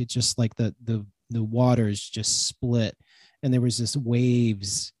wakeboarding, it just like the waters just split and there was this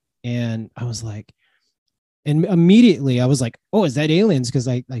waves. And I was like, and immediately I was like, oh, is that aliens? Cause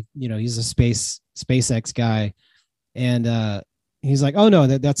I you know, he's a SpaceX guy. And he's like, oh no,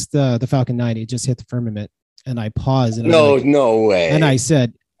 that's the Falcon 9. It just hit the firmament. And I paused. And no way. And I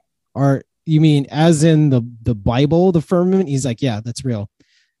said, you mean as in the Bible, the firmament? He's like, yeah, that's real.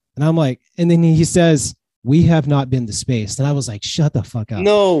 And I'm like, and then he says, we have not been to space. And I was like, shut the fuck up.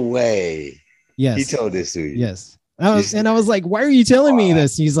 No way. Yes. He told this to you. Yes. I was like, why are you telling me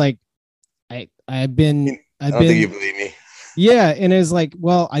this? He's like, I don't think you believe me. Yeah. And it's like,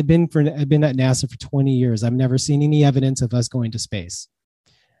 well, I've been at NASA for 20 years. I've never seen any evidence of us going to space.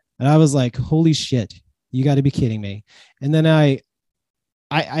 And I was like, holy shit, you got to be kidding me. And then I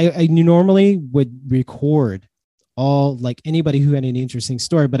normally would record all, like, anybody who had an interesting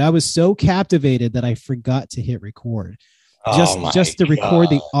story, but I was so captivated that I forgot to hit record just to record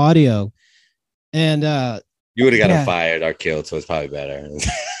the audio. And you would have got him fired or killed, so it's probably better.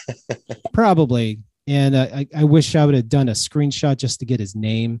 Probably. And I wish I would have done a screenshot just to get his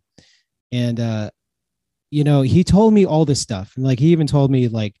name. And you know, he told me all this stuff, and like he even told me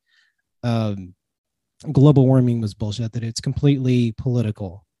like global warming was bullshit, that it's completely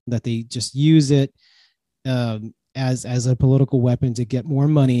political, that they just use it. as a political weapon to get more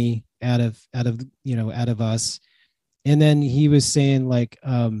money out of out of us. And then he was saying like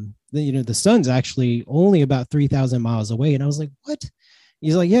the sun's actually only about 3,000 miles away. And I was like, what?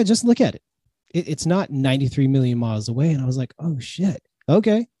 He's like, yeah, just look at it. It's not 93 million miles away. And I was like, oh shit.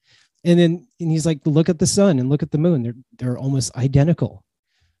 Okay. And he's like, look at the sun and look at the moon. They're almost identical.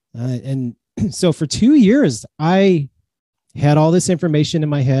 And so for 2 years, I had all this information in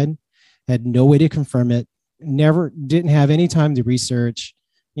my head, had no way to confirm it, didn't have any time to research,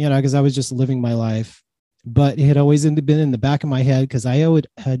 because I was just living my life. But it had always been in the back of my head because I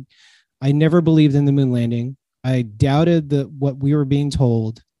never believed in the moon landing. I doubted what we were being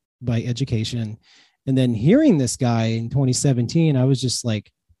told by education. And then hearing this guy in 2017, I was just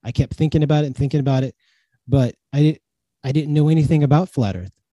like, I kept thinking about it, but I didn't know anything about flat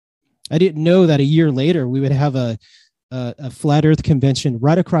Earth. I didn't know that a year later we would have a flat Earth convention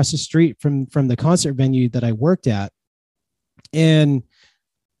right across the street from the concert venue that I worked at. And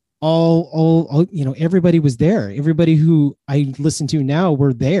all everybody was there. Everybody who I listen to now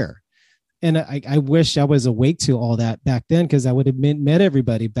were there. And I wish I was awake to all that back then, because I would have met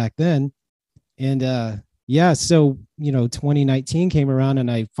everybody back then. And so 2019 came around and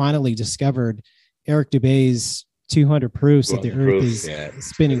I finally discovered Eric Dubay's 200 proofs that the Earth is a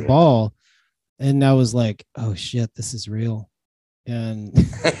spinning ball. And I was like, oh shit, this is real. And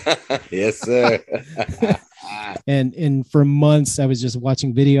yes, sir. and for months I was just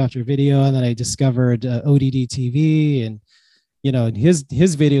watching video after video, and then I discovered ODD TV, and his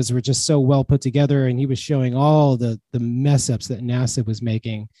videos were just so well put together, and he was showing all the mess ups that NASA was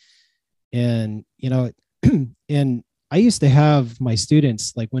making. And and I used to have my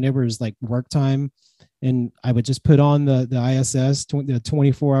students, like whenever it was like work time, and I would just put on the ISS, the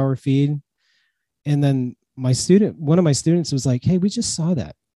 24-hour feed, and then one of my students was like, hey, we just saw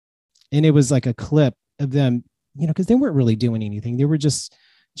that. And it was like a clip of them, because they weren't really doing anything. They were just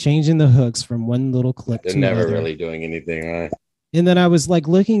changing the hooks from one little clip to another. They're never really doing anything, right? And then I was like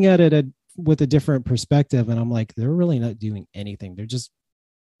looking at it with a different perspective, and I'm like, they're really not doing anything. They're just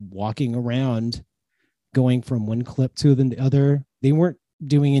walking around, going from one clip to the other. They weren't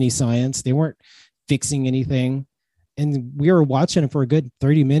doing any science. They weren't fixing anything. And we were watching it for a good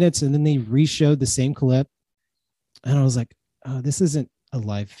 30 minutes, and then they re-showed the same clip. And I was like, oh, this isn't a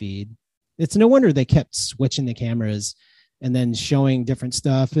live feed. It's no wonder they kept switching the cameras and then showing different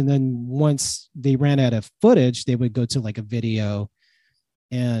stuff. And then once they ran out of footage, they would go to like a video.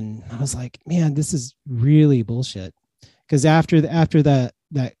 And I was like, man, this is really bullshit. Because after that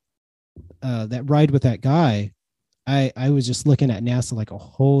ride with that guy, I was just looking at NASA like a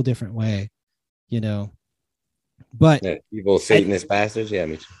whole different way, But evil Satanist bastards. Yeah,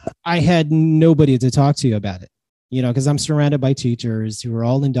 me too. I had nobody to talk to about it, because I'm surrounded by teachers who are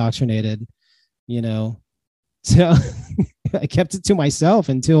all indoctrinated, So I kept it to myself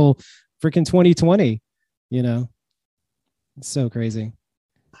until freaking 2020, It's so crazy.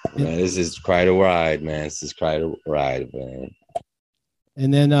 Man, this is quite a ride, man. This is quite a ride, man.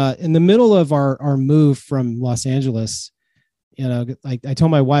 And then in the middle of our move from Los Angeles, I told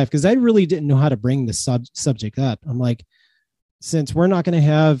my wife, because I really didn't know how to bring the subject up. I'm like, since we're not going to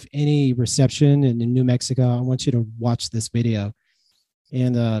have any reception in New Mexico, I want you to watch this video.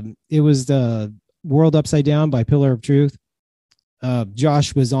 And it was the World Upside Down by Pillar of Truth.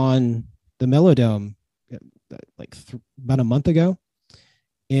 Josh was on the Melodome about a month ago.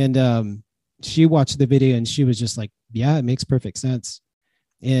 And she watched the video and she was just like, yeah, it makes perfect sense.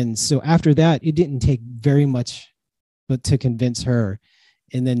 And so after that, it didn't take very much but to convince her.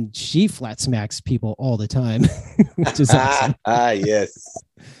 And then she flat smacks people all the time, which is awesome. Yes.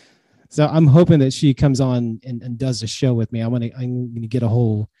 So I'm hoping that she comes on and does a show with me. I'm gonna get a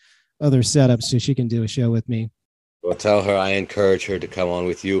whole other setup so she can do a show with me. Well, tell her I encourage her to come on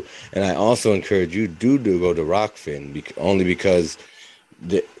with you, and I also encourage you to go to Rockfin, only because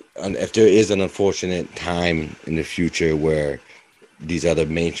if there is an unfortunate time in the future where these other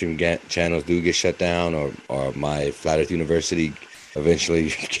mainstream channels do get shut down, or my Flat Earth University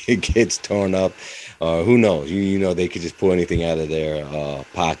eventually gets torn up, who knows? They could just pull anything out of their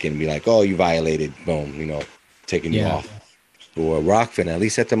pocket and be like, "Oh, you violated," boom, taking you off. Or Rockfin, at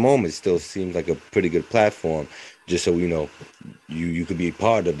least at the moment, still seems like a pretty good platform. Just so you could be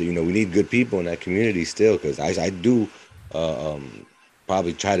part of the. We need good people in that community still, because I do.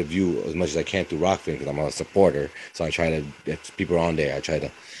 Probably try to view as much as I can through Rockfin, because I'm a supporter. So I try to, if people are on there, I try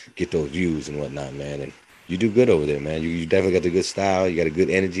to get those views and whatnot, man. And you do good over there, man. You definitely got the good style. You got a good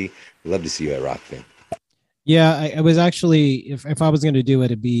energy. Love to see you at Rockfin. Yeah, I was actually, if I was going to do it,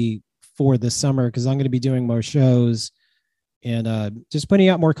 it'd be for the summer, because I'm going to be doing more shows and just putting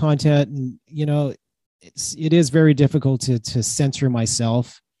out more content. And, it is very difficult to censor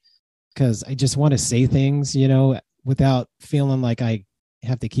myself because I just want to say things, without feeling like I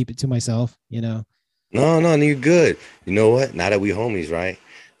have to keep it to myself, No, you're good. You know what? Now that we homies, right?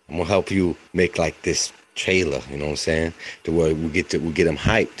 I'm gonna help you make like this trailer. You know what I'm saying? To where we get them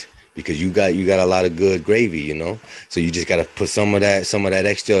hyped because you got a lot of good gravy. So you just gotta put some of that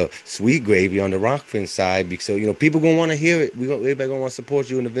extra sweet gravy on the Rockfin side because so people gonna want to hear it. Everybody gonna want to support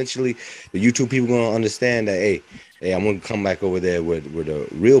you, and eventually the YouTube people gonna understand that hey, I'm gonna come back over there where the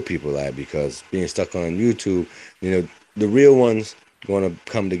real people at because being stuck on YouTube, the real ones gonna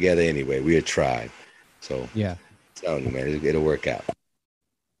come together anyway. We're a tribe. So yeah. I'm telling you, man, it'll work out.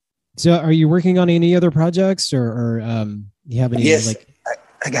 So are you working on any other projects or you have any Yes, like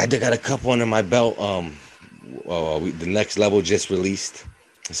I got a couple under my belt. The next level just released.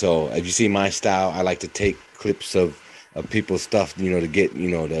 So if you see my style, I like to take clips of people's stuff, to get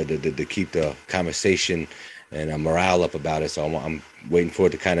to keep the conversation and morale up about it. So I'm waiting for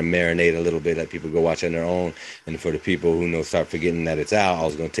it to kind of marinate a little bit, let people go watch on their own, and for the people who start forgetting that it's out, I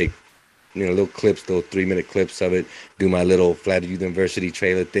was gonna take little clips, little 3-minute clips of it, do my little Flat University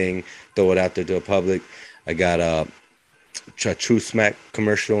trailer thing, throw it out there to the public. I got a True Smack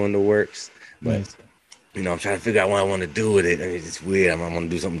commercial in the works, but nice. I'm trying to figure out what I want to do with it. I mean, it's weird. I'm going to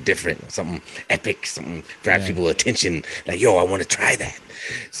do something different, something epic, something grab people attention. Like, yo, I want to try that.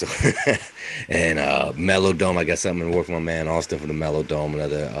 So, and Melodome, I got something in the work with my man Austin for the Melodome,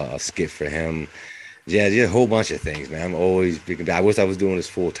 another skit for him. Yeah, just a whole bunch of things, man. I'm always freaking. I wish I was doing this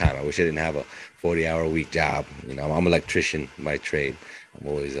full time. I wish I didn't have a 40-hour-a-week job. I'm an electrician by trade. I'm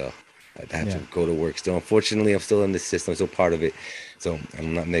always I have to go to work still. Unfortunately, I'm still in the system, still part of it. So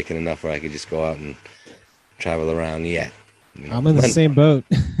I'm not making enough where I could just go out and travel around yet. I'm in the same boat.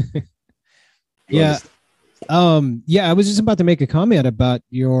 Yeah. I was just about to make a comment about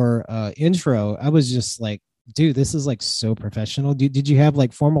your intro. I was just like, dude, this is like so professional. Did you have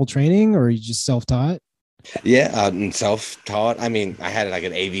like formal training or are you just self-taught? Yeah, I'm self-taught. I mean, I had like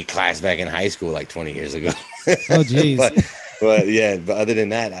an AV class back in high school like 20 years ago. Oh, geez. but other than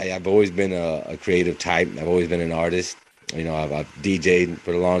that, I've always been a creative type. I've always been an artist. I've DJ'd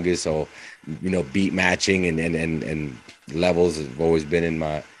for the longest, so beat matching and levels have always been in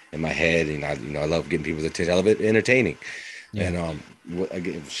my head, and I love getting people's attention. I love it entertaining. Yeah. And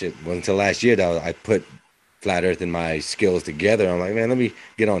wasn't until last year that I put Flat Earth and my skills together. I'm like, man, let me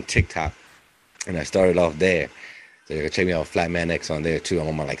get on TikTok, and I started off there. So you can check me out, Flatman X on there too. I'm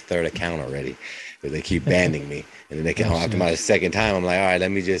on my third account already. They keep banning me, and then they can after my second time. I'm like, all right, let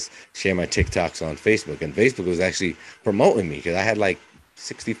me just share my TikToks on Facebook, and Facebook was actually promoting me because I had like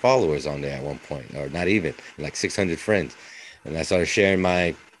 60 followers on there at one point, or not even, like 600 friends, and I started sharing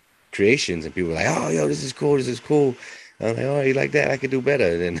my creations, and people were like, oh, yo, this is cool. I'm like, oh, you like that? I could do better.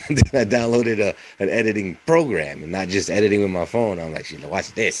 And then I downloaded an editing program, and not just editing with my phone. I'm like,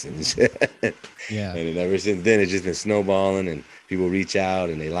 watch this. And yeah. And ever since then, it's just been snowballing, and people reach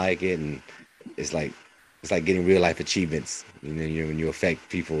out and they like it, and it's like getting real life achievements. When you affect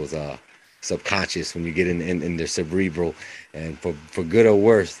people's subconscious, when you get in their cerebral, and for good or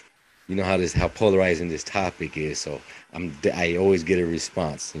worse, how polarizing this topic is. So I always get a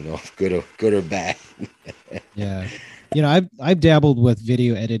response, good or bad. Yeah. I've dabbled with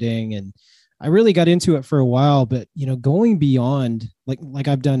video editing, and I really got into it for a while, but going beyond like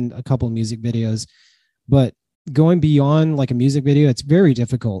I've done a couple of music videos, but going beyond like a music video, it's very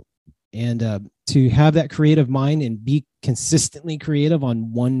difficult. And to have that creative mind and be consistently creative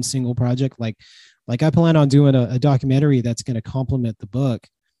on one single project, like I plan on doing a documentary that's going to complement the book.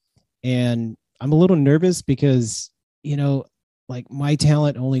 And I'm a little nervous because, like my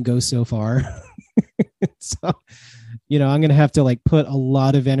talent only goes so far. So, I'm going to have to like put a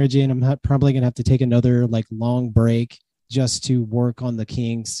lot of energy, and I'm probably going to have to take another like long break just to work on the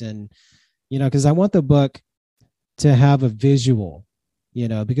kinks. And, because I want the book to have a visual,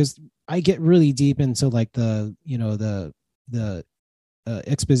 because I get really deep into like the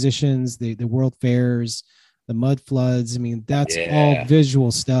expositions, the world fairs, the mud floods. I mean, that's all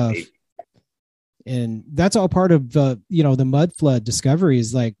visual stuff. And that's all part of the mud flood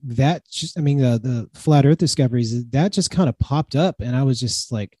discoveries like that. The flat earth discoveries that just kind of popped up, and I was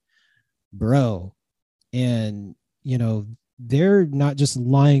just like, bro. And, they're not just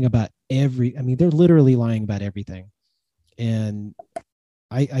lying about they're literally lying about everything. And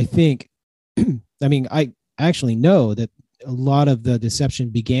I think, I actually know that a lot of the deception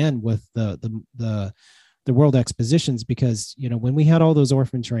began with the world expositions, because, when we had all those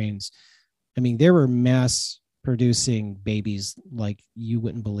orphan trains, they were mass producing babies like you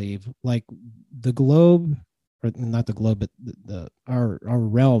wouldn't believe. Like the globe, or not the globe, but our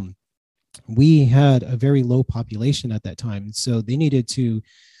realm we had a very low population at that time. So they needed to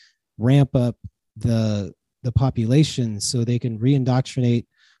ramp up the population so they can reindoctrinate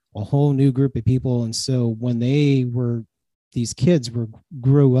a whole new group of people. And so when these kids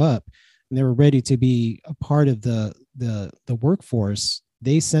grew up and they were ready to be a part of the workforce,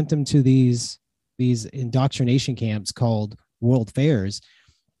 they sent them to these indoctrination camps called World Fairs.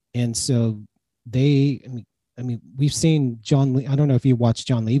 And so I mean, we've seen I don't know if you watched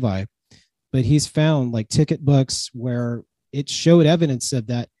John Levi, but he's found like ticket books where it showed evidence of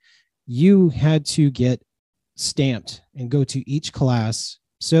that. You had to get stamped and go to each class.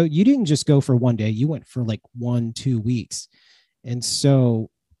 So you didn't just go for one day, you went for like 1-2 weeks. And so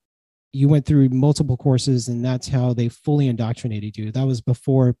you went through multiple courses, and that's how they fully indoctrinated you. That was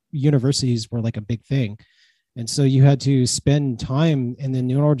before universities were like a big thing. And so you had to spend time, and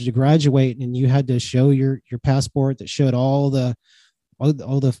then in order to graduate, and you had to show your passport that showed all the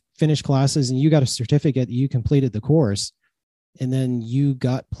finished classes, and you got a certificate that you completed the course. And then you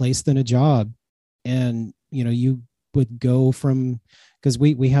got placed in a job, and you would go from, because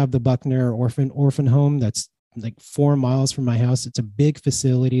we have the Buckner orphan home that's like 4 miles from my house. It's a big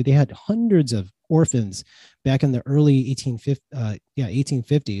facility. They had hundreds of orphans back in the early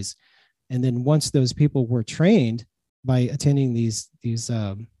 1850s. And then once those people were trained by attending these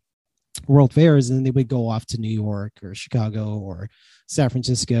world fairs, and then they would go off to New York or Chicago or San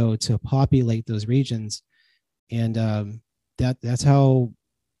Francisco to populate those regions. And that's how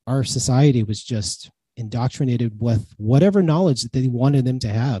our society was just indoctrinated with whatever knowledge that they wanted them to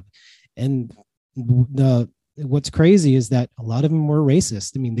have. And what's crazy is that a lot of them were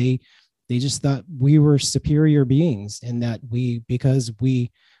racist. I mean, they just thought we were superior beings, and that because we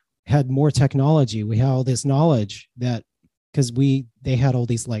had more technology, we had all this knowledge, that because they had all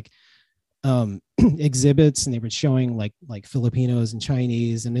these like exhibits, and they were showing like Filipinos and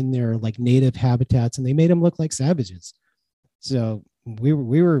Chinese and in their like native habitats, and they made them look like savages. So we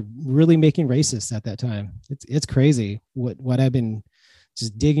were really making racists at that time. It's crazy what I've been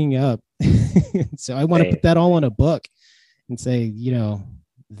just digging up. So I want to put that all in a book and say,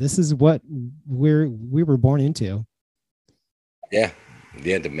 this is what we were born into. Yeah,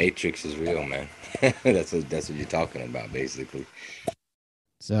 the Matrix is real, man. that's what you're talking about, basically.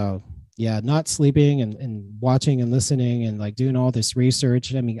 So yeah, not sleeping and watching and listening and like doing all this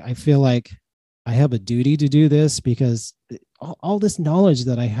research. I mean, I feel like I have a duty to do this, because all this knowledge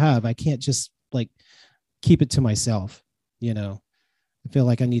that I have, I can't just like keep it to myself. I feel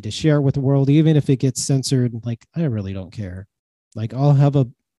like I need to share it with the world, even if it gets censored. Like, I really don't care. Like, I'll have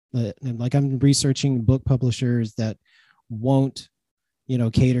like I'm researching book publishers that won't,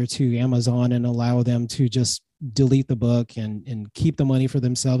 cater to Amazon and allow them to just delete the book and keep the money for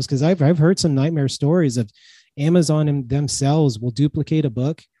themselves. Because I've heard some nightmare stories of Amazon themselves will duplicate a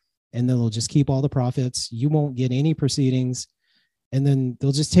book, and then they'll just keep all the profits. You won't get any proceedings, and then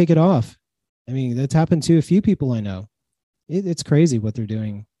they'll just take it off. I mean, that's happened to a few people I know. It's crazy what they're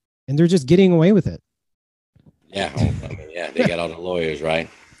doing, and they're just getting away with it. Yeah. They got all the lawyers, right?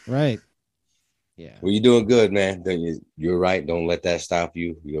 Right. Yeah. Well, you're doing good, man. You're right. Don't let that stop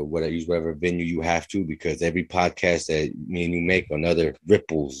you. Use whatever venue you have to, because every podcast that me and you make, another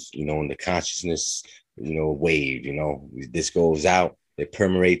ripples, in the consciousness, wave, this goes out, it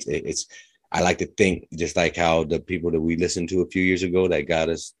permeates. I like to think just like how the people that we listened to a few years ago that got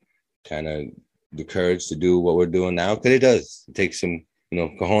us kind of the courage to do what we're doing now, because it takes some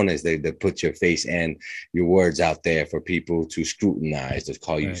cojones they put your face and your words out there for people to scrutinize, to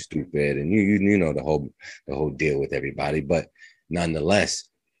call you stupid, and you know the whole deal with everybody. But nonetheless,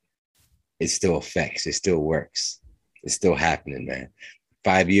 it still affects, it still works, it's still happening, man.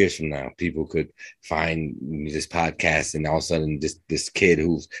 5 years from now, people could find this podcast, and all of a sudden this kid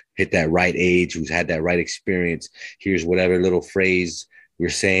who's hit that right age, who's had that right experience, hears whatever little phrase we're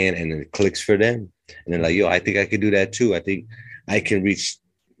saying, and it clicks for them, and they're like, yo, I think I could do that too. I think I can reach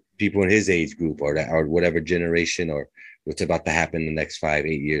people in his age group, or whatever generation, or what's about to happen in the next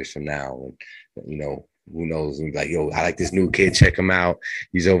 5-8 years from now. And, who knows? And like, yo, I like this new kid. Check him out.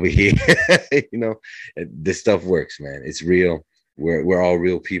 He's over here. This stuff works, man. It's real. We're all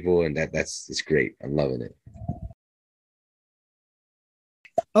real people, and it's great. I'm loving it.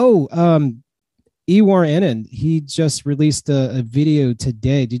 Oh, Ewar Ennin, he just released a video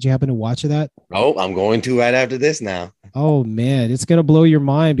today. Did you happen to watch that? Oh, I'm going to right after this now. Oh man, it's gonna blow your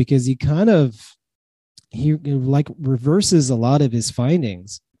mind, because he like reverses a lot of his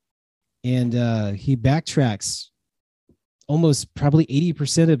findings, and he backtracks almost probably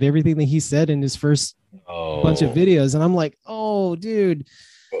 80% of everything that he said in his first bunch of videos. And I'm like, oh, dude.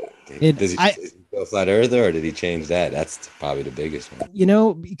 a flat earther, or did he change that? That's probably the biggest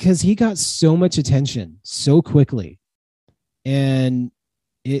one. Because he got so much attention so quickly, and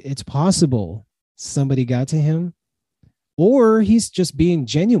it's possible somebody got to him, or he's just being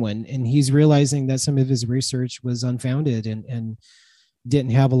genuine and he's realizing that some of his research was unfounded and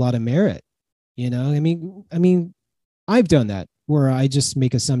didn't have a lot of merit. I mean, I've done that where I just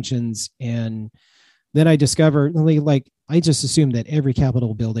make assumptions, and then I discover, like, I just assumed that every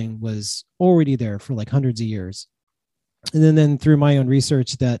Capitol building was already there for like hundreds of years. And then through my own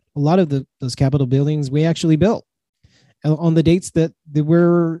research, that a lot of those Capitol buildings we actually built on the dates that they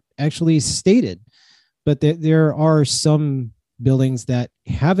were actually stated. But there are some buildings that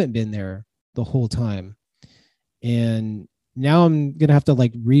haven't been there the whole time. And now I'm going to have to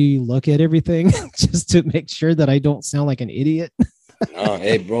like re-look at everything just to make sure that I don't sound like an idiot. No,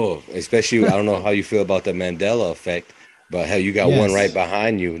 hey, bro, especially, I don't know how you feel about the Mandela effect, but hell, you got Yes. one right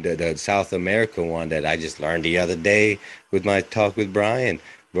behind you, the South America one that I just learned the other day with my talk with Brian.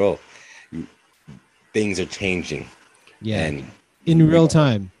 Bro, things are changing. Yeah. And In real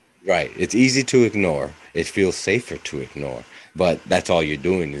time. right, it's easy to ignore. It feels safer to ignore, but that's all you're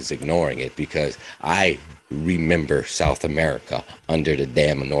doing is ignoring it, because I remember South America under the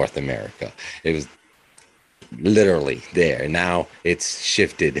dam of North America. It was literally there. Now it's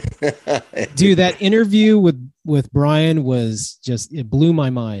shifted. Dude, that interview with Brian was just, it blew my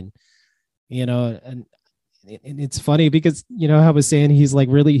mind. And it's funny because how I was saying he's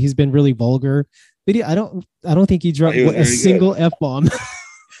been really vulgar, but I don't think he dropped He was a very single F-bomb.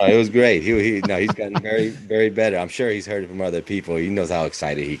 Oh, it was great. He's gotten very, very better. I'm sure he's heard it from other people. He knows how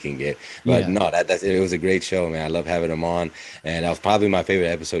excited he can get. But Yeah. no, it was a great show, man. I love having him on, and that was probably my favorite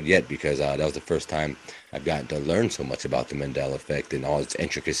episode yet, because that was the first time I've gotten to learn so much about the Mandela effect and all its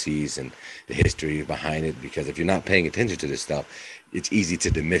intricacies and the history behind it. Because if you're not paying attention to this stuff, it's easy to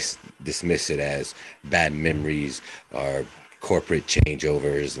dismiss it as bad memories or corporate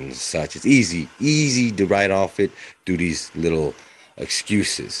changeovers and such. It's easy to write off it through these little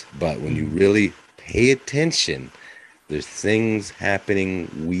excuses. But when you really pay attention, there's things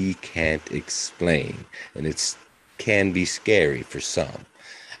happening we can't explain, and it can be scary for some.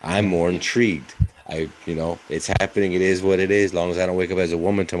 I'm more intrigued. It's happening. It is what it is. As long as I don't wake up as a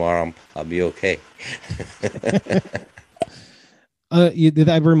woman tomorrow, I'll be okay.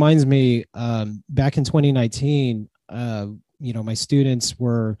 That reminds me, back in 2019, my students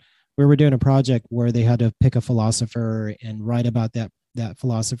we were doing a project where they had to pick a philosopher and write about that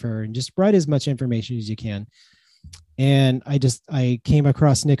philosopher and just write as much information as you can. And I came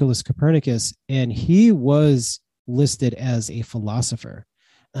across Nicholas Copernicus, and he was listed as a philosopher.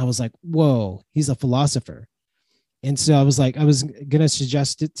 And I was like, whoa, he's a philosopher. And so I was going to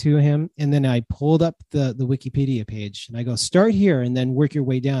suggest it to him. And then I pulled up the Wikipedia page and I go, start here and then work your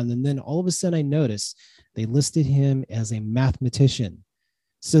way down. And then all of a sudden I noticed they listed him as a mathematician.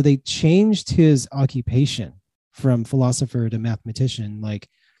 So they changed his occupation from philosopher to mathematician, like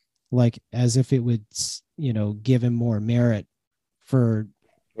as if it would, give him more merit for,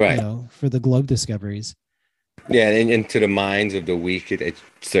 Right. For the globe discoveries. Yeah, and to the minds of the weak, it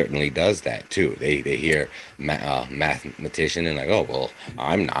certainly does that too. They hear mathematician and like, oh well,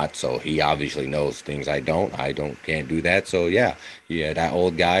 I'm not, so he obviously knows things I can't do that. So yeah, that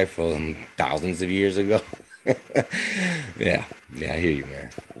old guy from thousands of years ago. yeah, I hear you, man.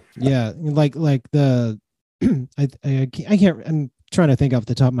 Yeah, like the I can't. I'm trying to think off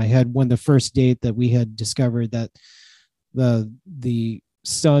the top of my head when the first date that we had discovered that the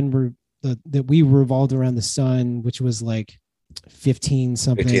sun that we revolved around the sun, which was like 15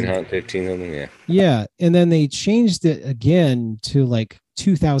 something. 15 something, yeah. Yeah, and then they changed it again to like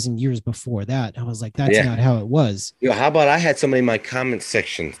 2,000 years before that. I was like, that's not how it was. Yo, how about I had somebody in my comment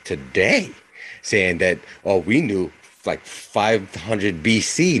section today saying that, we knew like 500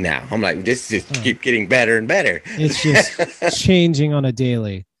 BC now. I'm like, this just keep getting better and better. It's just changing on a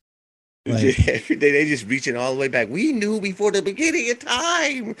daily. Like, Every day they just reaching all the way back. We knew before the beginning of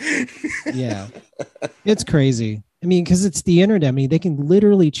time. yeah, it's crazy. I mean, because it's the internet. I mean, they can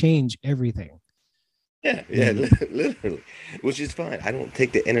literally change everything. Yeah, literally, which is fine. I don't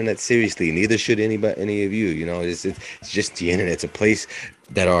take the internet seriously. Neither should any of you. It's just the internet. It's a place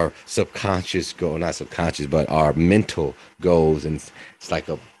that our subconscious not subconscious, but our mental goes, and it's like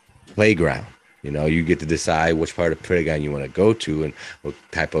a playground. You get to decide which part of the playground you want to go to and what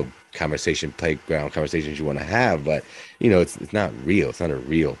type of playground conversations you want to have. But it's not real. It's not a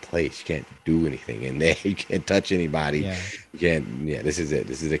real place. You can't do anything in there. You can't touch anybody. Yeah. You can't. Yeah, this is it.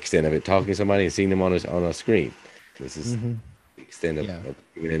 This is the extent of it. Talking to somebody and seeing them on a screen. This is the extent of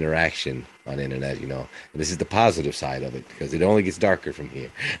human interaction on the internet. And this is the positive side of it, because it only gets darker from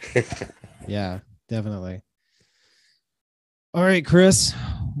here. Yeah, definitely. All right, Chris.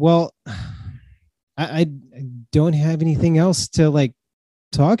 Well, I don't have anything else to like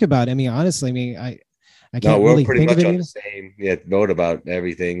talk about. I mean, honestly, I mean, I No, can't we're really pretty think of much on any. the same note about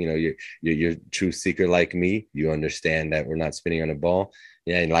everything. You know, you're a true seeker like me. You understand that we're not spinning on a ball.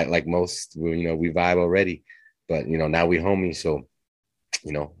 Yeah, and like most, we vibe already. But now we homies. So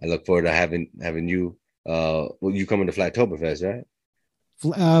I look forward to having you. Well, you coming to Flattoberfest, right?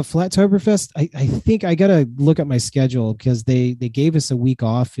 Flattoberfest. I think I gotta look at my schedule because they gave us a week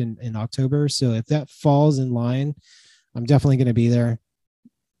off in October. So if that falls in line, I'm definitely gonna be there.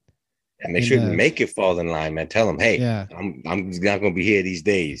 And make And sure to make it fall in line, man. Tell them, hey, yeah, I'm not gonna be here these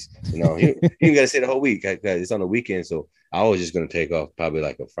days. You gotta stay the whole week because it's on the weekend. So I was just gonna take off probably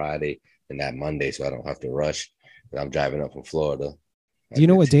like a Friday and that Monday, so I don't have to rush. I'm driving up from Florida. do you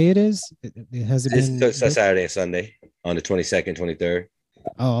know what day it is? Has it been? It's Saturday and Sunday on the 22nd, 23rd.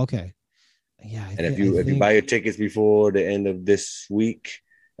 Oh, okay. Yeah, And if I you think buy your tickets before the end of this week,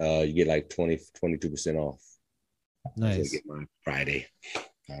 you get like 22% off. nice. Get mine Friday.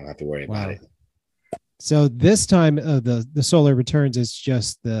 I don't have to worry about Wow. it. So this time the Solar Returns is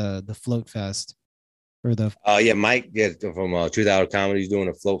just the Float Fest or the Yeah, Mike from Truth Hour Comedy is doing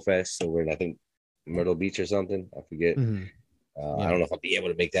a float fest over in I think Myrtle Beach or something. I forget. Mhm. I don't know if I'll be able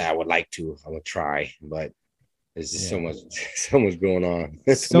to make that. I would like to. I would try, but there's just Yeah. so much, so much going on.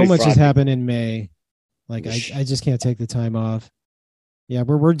 So much has happened in May. Like I just can't take the time off. Yeah,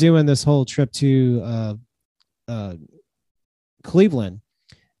 we're doing this whole trip to Cleveland,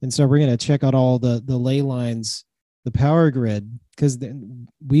 and so we're gonna check out all the ley lines, the power grid, because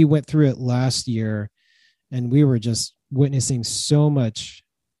we went through it last year, and we were just witnessing so much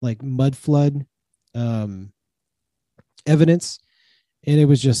like mud flood evidence, and it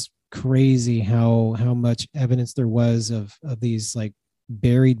was just crazy how much evidence there was of these like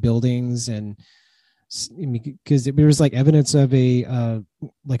buried buildings and because there was like evidence of a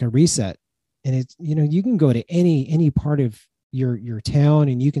like a reset, and it's you can go to any part of your town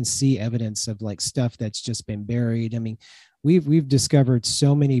and you can see evidence of like stuff that's just been buried. I mean, we've discovered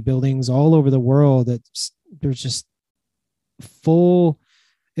so many buildings all over the world that there's just full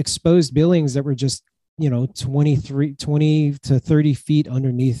exposed buildings that were just 20 to 30 feet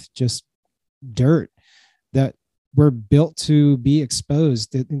underneath just dirt that were built to be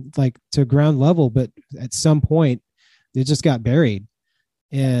exposed like to ground level, but at some point they just got buried.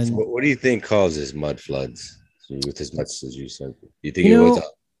 And so what do you think causes mud floods? With as much as you said, do you think it was a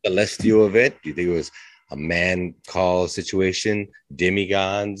celestial event? Do you think it was a man call situation?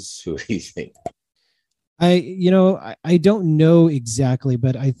 Demigods? Who do you think? I don't know exactly,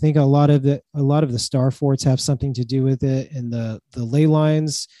 but I think a lot of the star forts have something to do with it, and the ley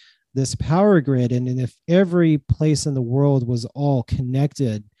lines, this power grid, and if every place in the world was all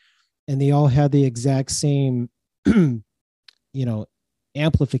connected, and they all had the exact same,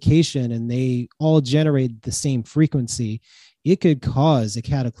 amplification, and they all generated the same frequency, it could cause a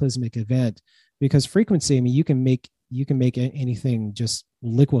cataclysmic event because frequency. I mean, you can make anything just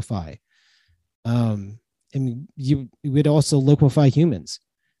liquefy. I mean, it would also liquefy humans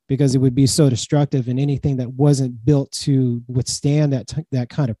because it would be so destructive, and anything that wasn't built to withstand that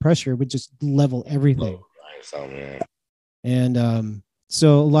kind of pressure would just level everything. And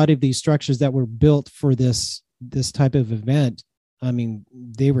so a lot of these structures that were built for this type of event, I mean,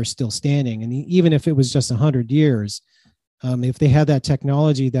 they were still standing. And even if it was just 100 years, if they had that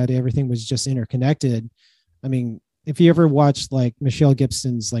technology that everything was just interconnected, I mean, if you ever watched like Michelle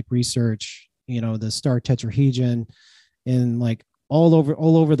Gibson's like research, the star tetrahedron, and like all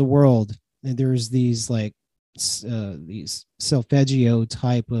over the world, and there's these like these solfeggio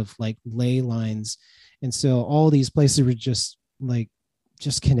type of like ley lines, and so all these places were just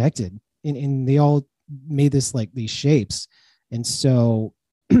connected, and they all made this like these shapes, and so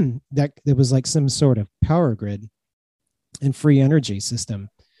that there was like some sort of power grid and free energy system.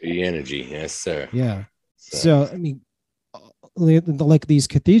 Free energy, yes, sir. Yeah. So I mean, like these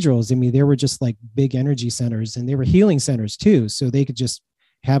cathedrals, I mean, they were just like big energy centers, and they were healing centers too. So they could just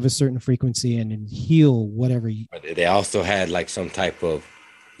have a certain frequency and heal whatever. But they also had like some type of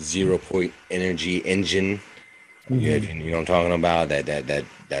 0-point energy engine. Mm-hmm. You know what I'm talking about?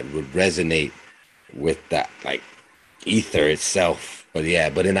 That would resonate with that like ether itself. But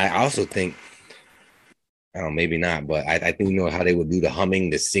then I also think, I don't know, maybe not, but I think how they would do the humming,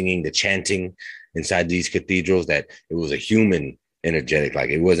 the singing, the chanting inside these cathedrals, that it was a human energetic, like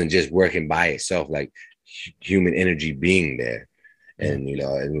it wasn't just working by itself, like human energy being there. And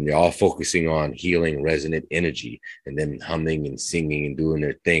and when you're all focusing on healing resonant energy, and then humming and singing and doing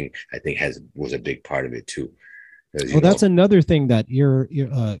their thing, I think was a big part of it too. Well, that's another thing that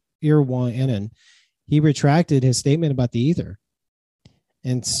Irwanin, he retracted his statement about the ether.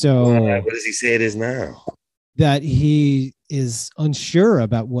 And so what does he say it is now? That he is unsure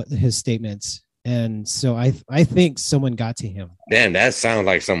about what his statements. And so I think someone got to him. Damn, that sounds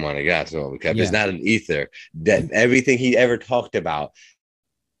like someone that got to him, because Yeah. it's not an ether. That everything he ever talked about.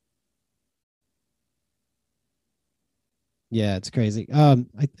 Yeah, it's crazy.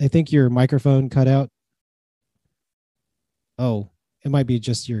 I think your microphone cut out. Oh, it might be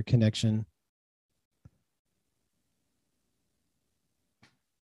just your connection.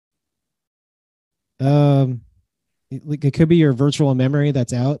 It could be your virtual memory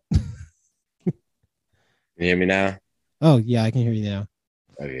that's out. You hear me now? Oh yeah, I can hear you now.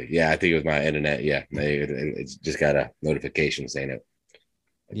 Okay. Yeah, I think it was my internet. Yeah, it's just got a notification saying it.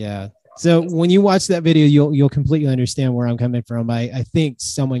 Yeah. So when you watch that video, you'll completely understand where I'm coming from. I think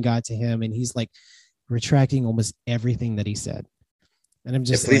someone got to him and he's like retracting almost everything that he said. And I'm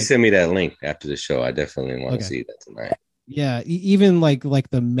just please like, send me that link after the show. I definitely want to see that tonight. Yeah, even like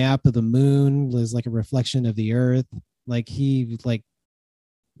the map of the moon was like a reflection of the earth. Like he like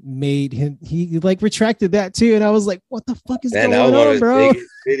made him, he like retracted that too, and I was like, what the fuck is going on, bro?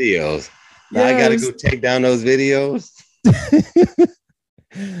 Videos. Now I gotta go take down those videos.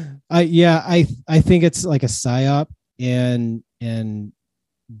 I think it's like a psyop, and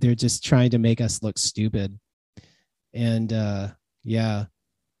they're just trying to make us look stupid. And I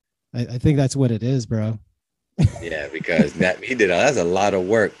think that's what it is, bro. Yeah, because that's a lot of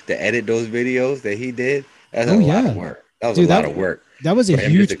work to edit those videos that he did. That's a lot of work. That was a lot of work. That was a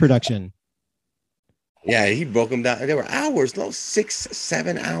huge production. Yeah, he broke them down. There were hours,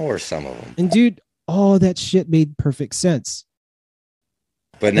 6-7 hours, some of them. And dude, all that shit made perfect sense.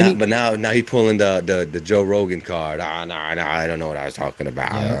 But now he's pulling the Joe Rogan card. No, I don't know what I was talking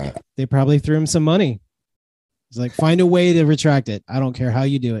about. Yeah, they probably threw him some money. It's like, find a way to retract it. I don't care how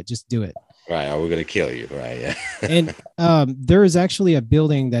you do it, just do it. Right, or we're gonna kill you, right? Yeah. And there is actually a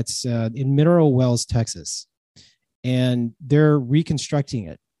building that's in Mineral Wells, Texas, and they're reconstructing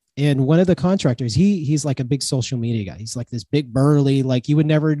it. And one of the contractors, he's like a big social media guy. He's like this big burly, like you would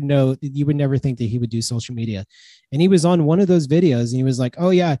never think that he would do social media. And he was on one of those videos, and he was like, "Oh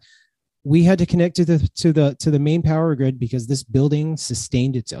yeah, we had to connect to the main power grid because this building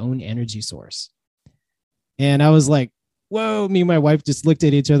sustained its own energy source." And I was like, "Whoa!" Me and my wife just looked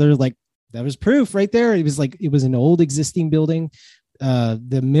at each other like, that was proof right there. It was like, it was an old existing building.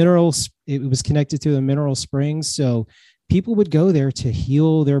 The minerals, it was connected to the mineral springs. So people would go there to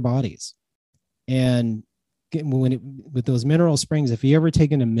heal their bodies. And with those mineral springs, if you ever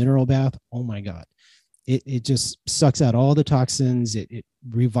taken a mineral bath, oh my God, it just sucks out all the toxins. It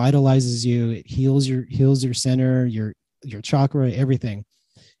revitalizes you. It heals your center, your chakra, everything.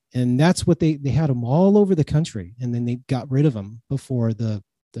 And that's what they had them all over the country. And then they got rid of them before the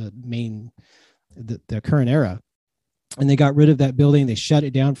current era, and they got rid of that building. They shut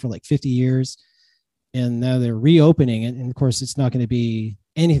it down for like 50 years, and now they're reopening it. And of course, it's not going to be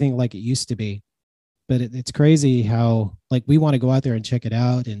anything like it used to be. But it's crazy how like we want to go out there and check it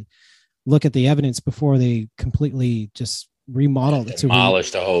out and look at the evidence before they completely just remodel it.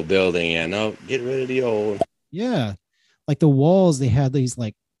 Demolish the whole building and get rid of the old. Yeah, like the walls, they had these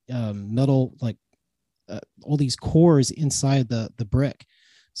like metal, like all these cores inside the brick.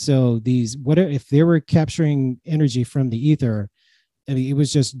 So if they were capturing energy from the ether, I mean, it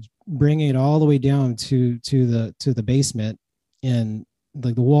was just bringing it all the way down to the basement, and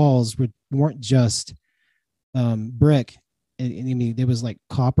like the walls weren't just brick. I mean, there was like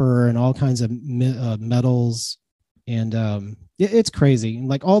copper and all kinds of metals, and it's crazy. And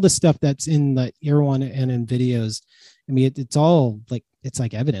like all the stuff that's in the Irwan and in videos, I mean, it's all like, it's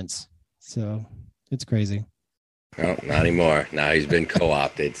like evidence. So it's crazy. No, not anymore. Now he's been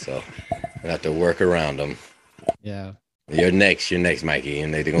co-opted, so we have to work around him. Yeah. You're next, Mikey,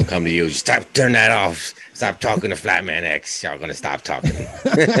 and they're gonna come to you. Stop, turn that off. Stop talking to Flatman X. Y'all gonna stop talking.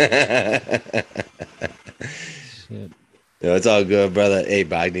 Shit. No, it's all good, brother. Hey,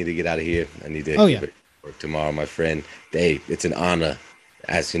 but I need to get out of here. I need to work tomorrow, my friend. Hey, it's an honor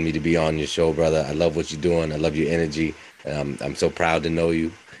asking me to be on your show, brother. I love what you're doing. I love your energy. I'm so proud to know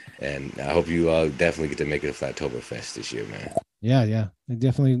you. And I hope you definitely get to make it a Flattoberfest this year, man. Yeah. I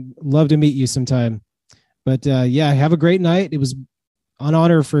definitely love to meet you sometime. But have a great night. It was an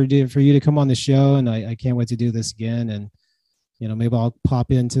honor for you to come on the show, and I can't wait to do this again. And maybe I'll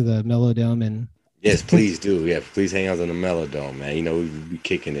pop into the Melodome and. Yes, please do. Yeah, please hang out on the Melodome, man. We'll be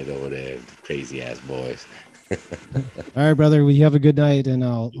kicking it over there, crazy ass boys. All right, brother. Well, you have a good night, and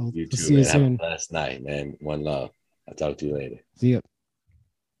I'll you too, see you soon. Have a blessed night, man. One love. I'll talk to you later. See you.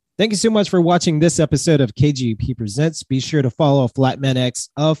 Thank you so much for watching this episode of KGUP Presents. Be sure to follow Flatman X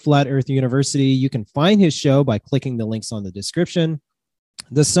of Flat Earth University. You can find his show by clicking the links on the description.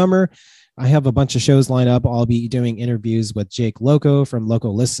 This summer, I have a bunch of shows lined up. I'll be doing interviews with Jake Loco from Loco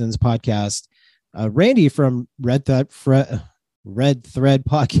Listens podcast, Randy from Red Thread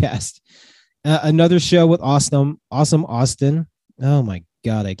podcast, another show with Awesome Austin. Oh my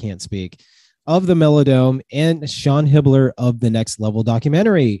God, I can't speak. Of the Melodome, and Sean Hibbler of the Next Level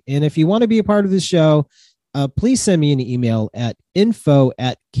documentary. And if you want to be a part of the show, please send me an email at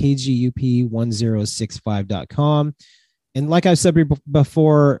info@kgup1065.com. And like I said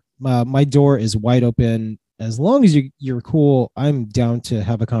before, my door is wide open. As long as you're cool, I'm down to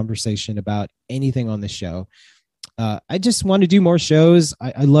have a conversation about anything on the show. I just want to do more shows.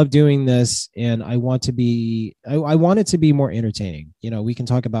 I love doing this, and I want it to be more entertaining. We can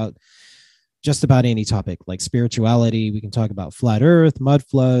talk about just about any topic like spirituality. We can talk about flat earth, mud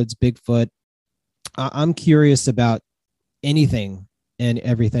floods, Bigfoot. I'm curious about anything and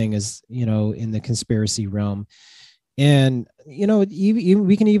everything is, in the conspiracy realm. And,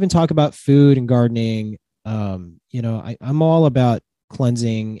 we can even talk about food and gardening. I'm all about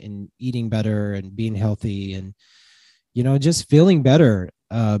cleansing and eating better and being healthy and, just feeling better.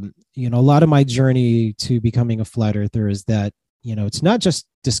 A lot of my journey to becoming a flat earther is that, it's not just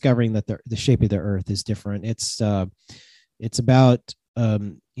discovering that the shape of the earth is different. It's about,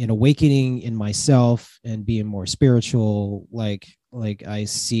 awakening in myself and being more spiritual. Like I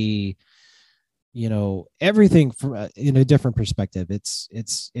see, everything from in a different perspective.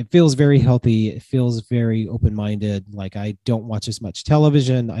 It feels very healthy. It feels very open-minded. Like I don't watch as much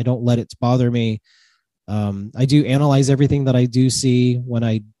television. I don't let it bother me. I do analyze everything that I do see when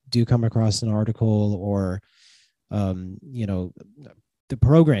I do come across an article or, the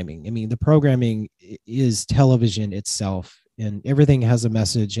programming. The programming is television itself, and everything has a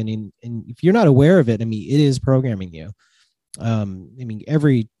message. And if you're not aware of it, it is programming you.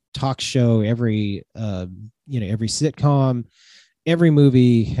 Every talk show, every sitcom, every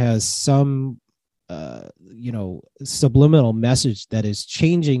movie has some, subliminal message that is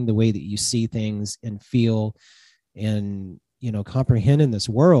changing the way that you see things and feel and, comprehend in this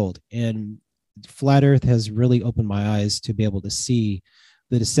world. And Flat Earth has really opened my eyes to be able to see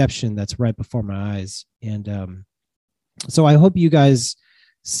the deception that's right before my eyes. And so I hope you guys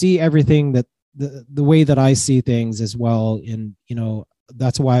see everything that the way that I see things as well. And,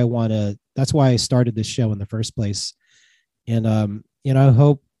 that's why I started this show in the first place. And, I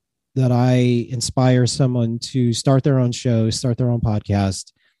hope that I inspire someone to start their own show, start their own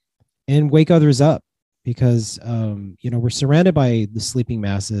podcast, and wake others up. Because, we're surrounded by the sleeping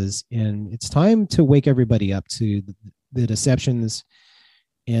masses, and it's time to wake everybody up to the deceptions.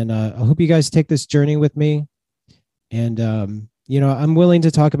 And I hope you guys take this journey with me. And, I'm willing to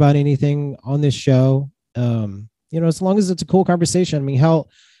talk about anything on this show, as long as it's a cool conversation. I'll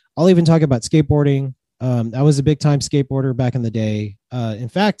even talk about skateboarding. I was a big time skateboarder back in the day. In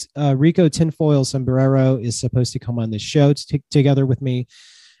fact, Rico Tinfoil Sombrero is supposed to come on this show together with me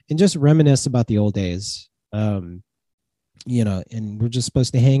and just reminisce about the old days, and we're just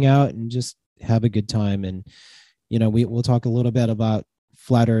supposed to hang out and just have a good time. And, we'll talk a little bit about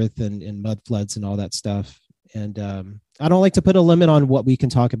flat earth and mud floods and all that stuff. And I don't like to put a limit on what we can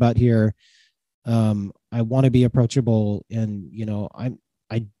talk about here. I want to be approachable, and, I'm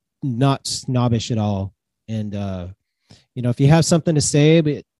not snobbish at all. And, if you have something to say,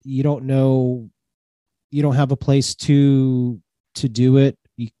 but you don't have a place to do it,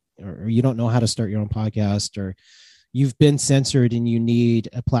 or you don't know how to start your own podcast, or you've been censored and you need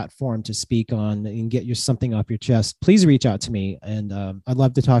a platform to speak on and get something off your chest, please reach out to me. And I'd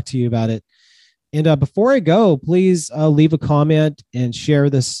love to talk to you about it. And before I go, please leave a comment and share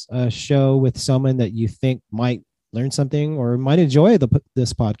this show with someone that you think might learn something or might enjoy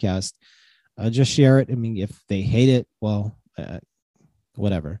this podcast. Just share it. If they hate it, well,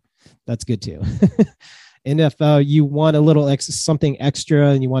 whatever. That's good too. And if you want a little something extra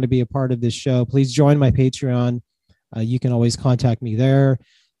and you want to be a part of this show, please join my Patreon. You can always contact me there.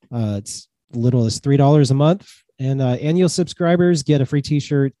 It's little as $3 a month, and annual subscribers get a free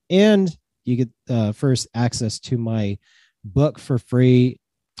t-shirt, and you get first access to my book for free.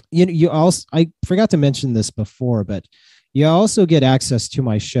 You also, I forgot to mention this before, but you also get access to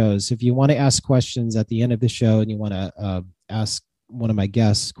my shows. If you want to ask questions at the end of the show and you want to ask one of my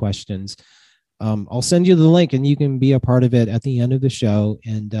guests questions, I'll send you the link and you can be a part of it at the end of the show.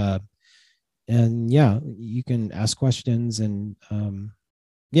 And yeah, you can ask questions and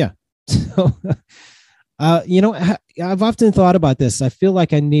yeah. So, I've often thought about this. I feel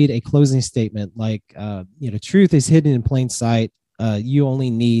like I need a closing statement, like, truth is hidden in plain sight. You only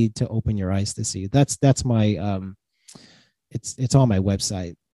need to open your eyes to see. That's my it's on my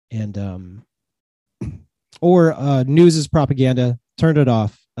website. And or news is propaganda. Turn it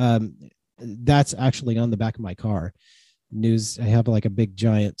off. That's actually on the back of my car. News. I have like a big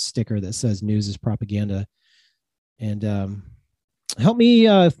giant sticker that says news is propaganda. And help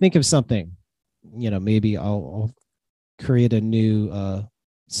me think of something. Maybe I'll create a new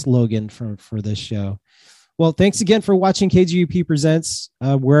slogan for this show. Well, thanks again for watching KGUP Presents.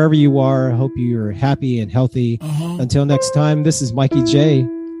 Wherever you are, I hope you're happy and healthy. Until next time, this is Mikey J.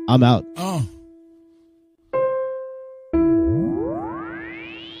 I'm out.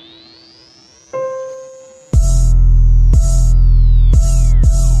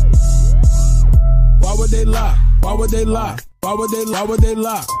 Why would they lie? Why would they lie? Why would they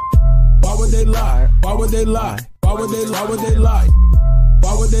lie? Why would they lie? Why would they lie? Why would they lie? Why would they lie?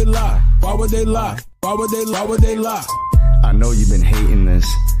 Why would they lie? Why would they lie? Why would they lie? Why would they lie? Why would they lie? I know you've been hating this,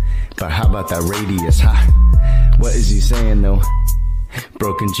 but how about that radius, huh? What is he saying though?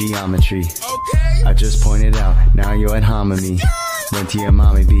 Broken geometry. Okay. I just pointed out, now you're at hominy. Went to your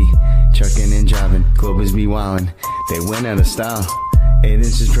mommy be trucking and driving, Globers be wildin'. They went out of style. 8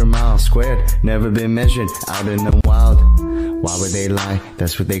 inches per mile squared, never been measured out in the wild. Why would they lie?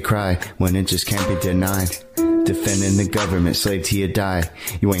 That's what they cry when it just can't be denied. Defending the government, slave till you die.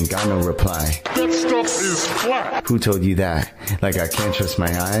 You ain't got no reply. That stuff is flat. Who told you that? Like I can't trust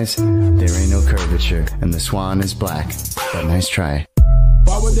my eyes? There ain't no curvature, and the swan is black. But nice try.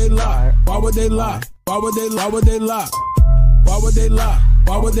 Why would they lie? Why would they lie? Why would they lie? Why would they lie?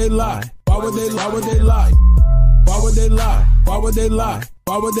 Why would they lie? Why would they lie? Why would they lie? Why would they lie? Why would they lie? Why would they lie?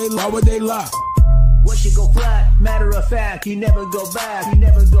 Why would they lie? Why would they lie? What should go flat? Matter of fact, you never go back. You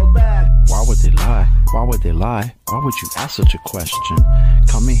never go back. Why would they lie? Why would they lie? Why would you ask such a question?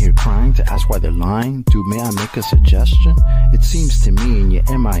 Coming here crying to ask why they're lying? Dude, may I make a suggestion? It seems to me in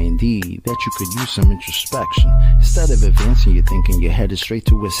your mind that you could use some introspection. Instead of advancing your thinking, you're headed straight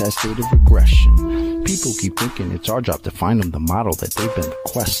to a sad state of regression. People keep thinking it's our job to find them the model that they've been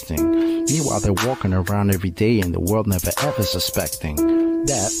requesting. Meanwhile, they're walking around every day in the world never ever suspecting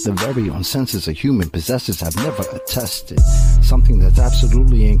that the very own senses a human possesses have never attested. Something that's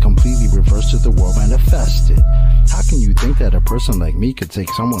absolutely and completely reversed to the world manifested. How can you think that a person like me could take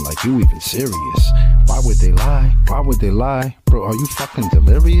someone like you even serious? Why would they lie? Why would they lie? Bro, are you fucking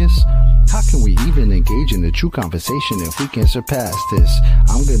delirious? How can we even engage in a true conversation if we can't surpass this?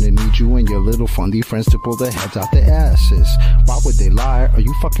 I'm gonna need you and your little fundy friends to pull their heads out their asses. Why would they lie? Are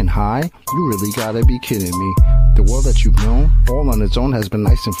you fucking high? You really gotta be kidding me. The world that you've known, all on its own, has been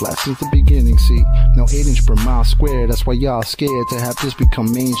nice and flat since the beginning, see? No 8 inch per mile square, that's why y'all scared to have this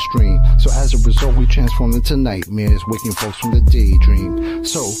become mainstream. So as a result, we transform into nightmares, waking folks from the daydream.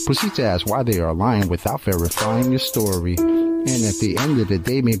 So, proceed to ask why they are lying without verifying your story. And at the end of the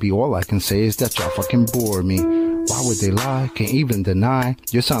day, maybe all I can say is that y'all fucking bore me. Why would they lie? Can't even deny.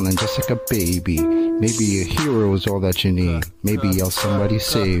 You're sounding just like a baby. Maybe a hero is all that you need. Maybe else somebody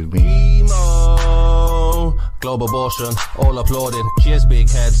save me. Global abortion, all applauding. Cheers, big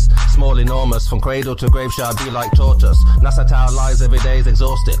heads, small, enormous. From cradle to grave shall be like tortoise. NASA tower lies every day is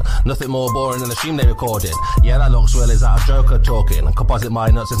exhausted. Nothing more boring than the stream they recorded. Yeah, that looks real, is that a joker talking? Composite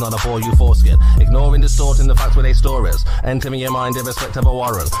mind nuts is not a bore you foreskin. Ignoring, distorting the facts with their stories. Entering your mind irrespective of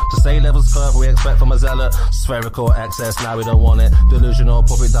warrant. To say levels curve we expect from a zealot. Spherical excess, now we don't want it. Delusional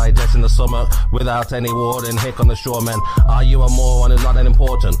puppet digesting the stomach without any warning. Hick on the shoremen. Are you a moron who's not that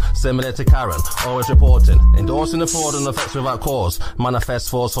important? Similar to Karen, always reporting. Endorsing the fraud and effects without cause. Manifest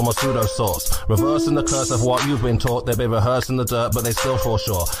force from a pseudo source. Reversing the curse of what you've been taught. They've been rehearsed in the dirt, but they still fall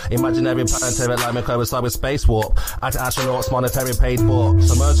short. Imaginary planetary alignment coincide with space warp. At astronauts, monetary paid for.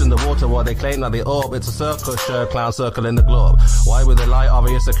 Submerged in the water while they claim that they orb. It's a circus show, clown circle in the globe. Why would they lie?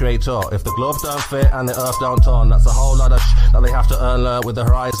 Obvious the creator. If the globe don't fit and the earth don't turn, that's a whole lot of that they have to earn. Learn with the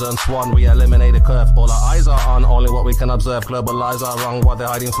horizon swan. We eliminate the curve. All our eyes are on only what we can observe. Global lies are wrong while they're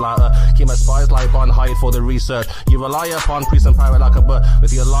hiding flatter. Keep my spies like on hide for the research. You rely upon priest and pirate like a bird.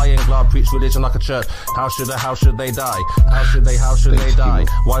 With your lying glove, preach religion like a church. How should they die? How should they die?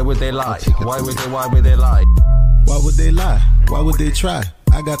 Why would they lie? Why would they lie? Why would they lie? Why would they try?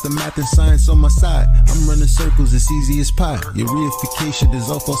 I got the math and science on my side. I'm running circles, it's easy as pie. Your reification is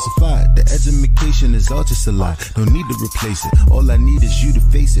all falsified. The education is all just a lie. No need to replace it. All I need is you to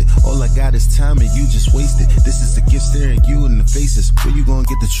face it. All I got is time and you just waste it. This is the gift staring you in the faces. Where you gonna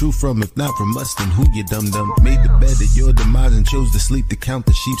get the truth from? If not from us, then who you dum-dum? Made the bed of your demise and chose to sleep to count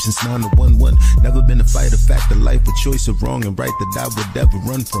the sheep since 9 to 1-1. Never been a fighter, fact of life, a choice of wrong and right that I would ever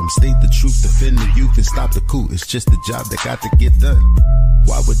run from. State the truth, defend the youth and stop the coup. It's just a job that got to get done.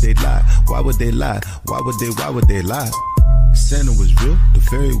 Why would they lie? Why would they lie? Why would they lie? Santa was real, the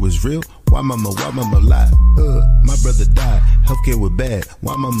fairy was real. Why mama lie? My brother died, healthcare was bad.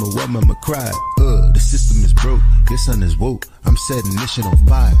 Why mama cried? The system is broke, your son is woke. I'm setting this shit on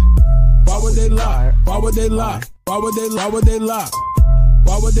fire. Why would they lie? Why would they lie? Why would they lie? Why would they lie?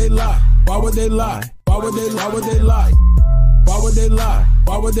 Why would they lie? Why would they lie? Why would they lie? Why would they lie? Why would they lie?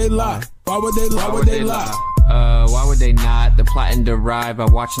 Why would they lie? Why would they lie? Why would they lie? Why would they not? The plot and derive by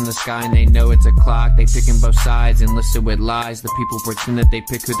watching the sky and they know it's a clock. They picking both sides and listed with lies. The people pretend that they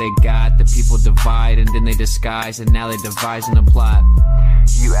pick who they got. The people divide and then they disguise and now they devising a plot.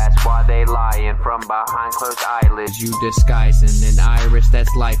 You ask why they lying from behind closed eyelids. You disguising an iris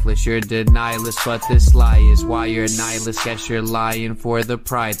that's lifeless. You're denialist, but this lie is why you're a nihilist. Guess you're lying for the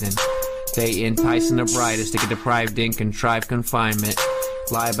pride then. They enticing the brightest to get deprived in contrived confinement.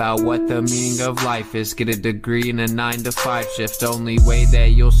 Lie about what the meaning of life is. Get a degree in a 9-to-5 shift. Only way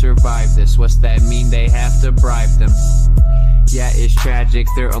that you'll survive this. What's that mean? They have to bribe them. Yeah, it's tragic,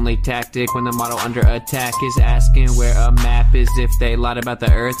 their only tactic when the model under attack is asking where a map is. If they lied about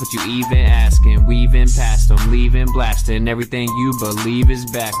the earth, what you even asking? Weaving past them, leaving blasting. Everything you believe is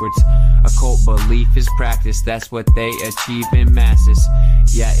backwards. Occult belief is practice, that's what they achieve in masses.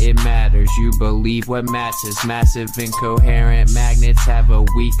 Yeah, it matters, you believe what masses. Massive incoherent magnets have a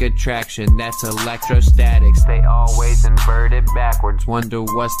weak attraction. That's electrostatics, they always invert it backwards. Wonder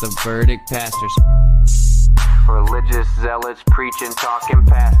what's the verdict, pastors? Religious zealots preaching, talking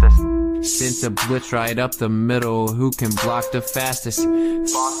past us. Sent a blitz right up the middle. Who can block the fastest?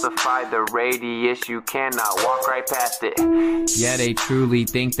 Falsify the radius. You cannot walk right past it. Yeah, they truly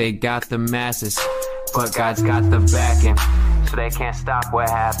think they got the masses, but God's got the backing, so they can't stop what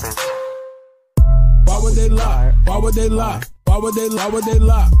happens. Why would they lie? Why would they lie? Why would they lie? Why would they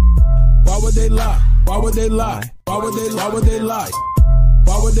lie? Why would they lie? Why would they lie? Why would they lie? Why would they lie?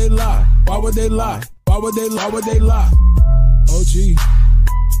 Why would they lie? Why would they lie? Why would they lie? Why would they lie? OG.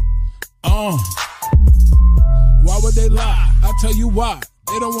 Why would they lie? I'll tell you why.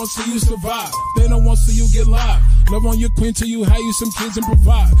 They don't want to see you survive. They don't want to see you get live. Love on your queen till you have you some kids and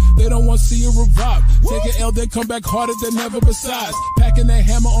provide. They don't want to see you revive. Take an L, they come back harder than ever besides. Packing that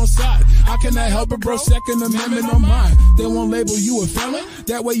hammer on side. I cannot help it, bro. Second Amendment on mine. They won't label you a felon.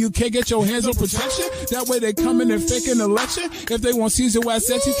 That way you can't get your hands on protection. That way they come in and fake an election. If they want Caesar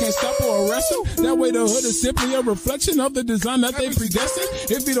assets, you can't stop or arrest them. That way the hood is simply a reflection of the design that they predestined.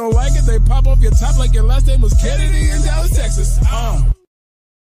 If you don't like it, they pop off your top like your last name was Kennedy in Dallas, Texas.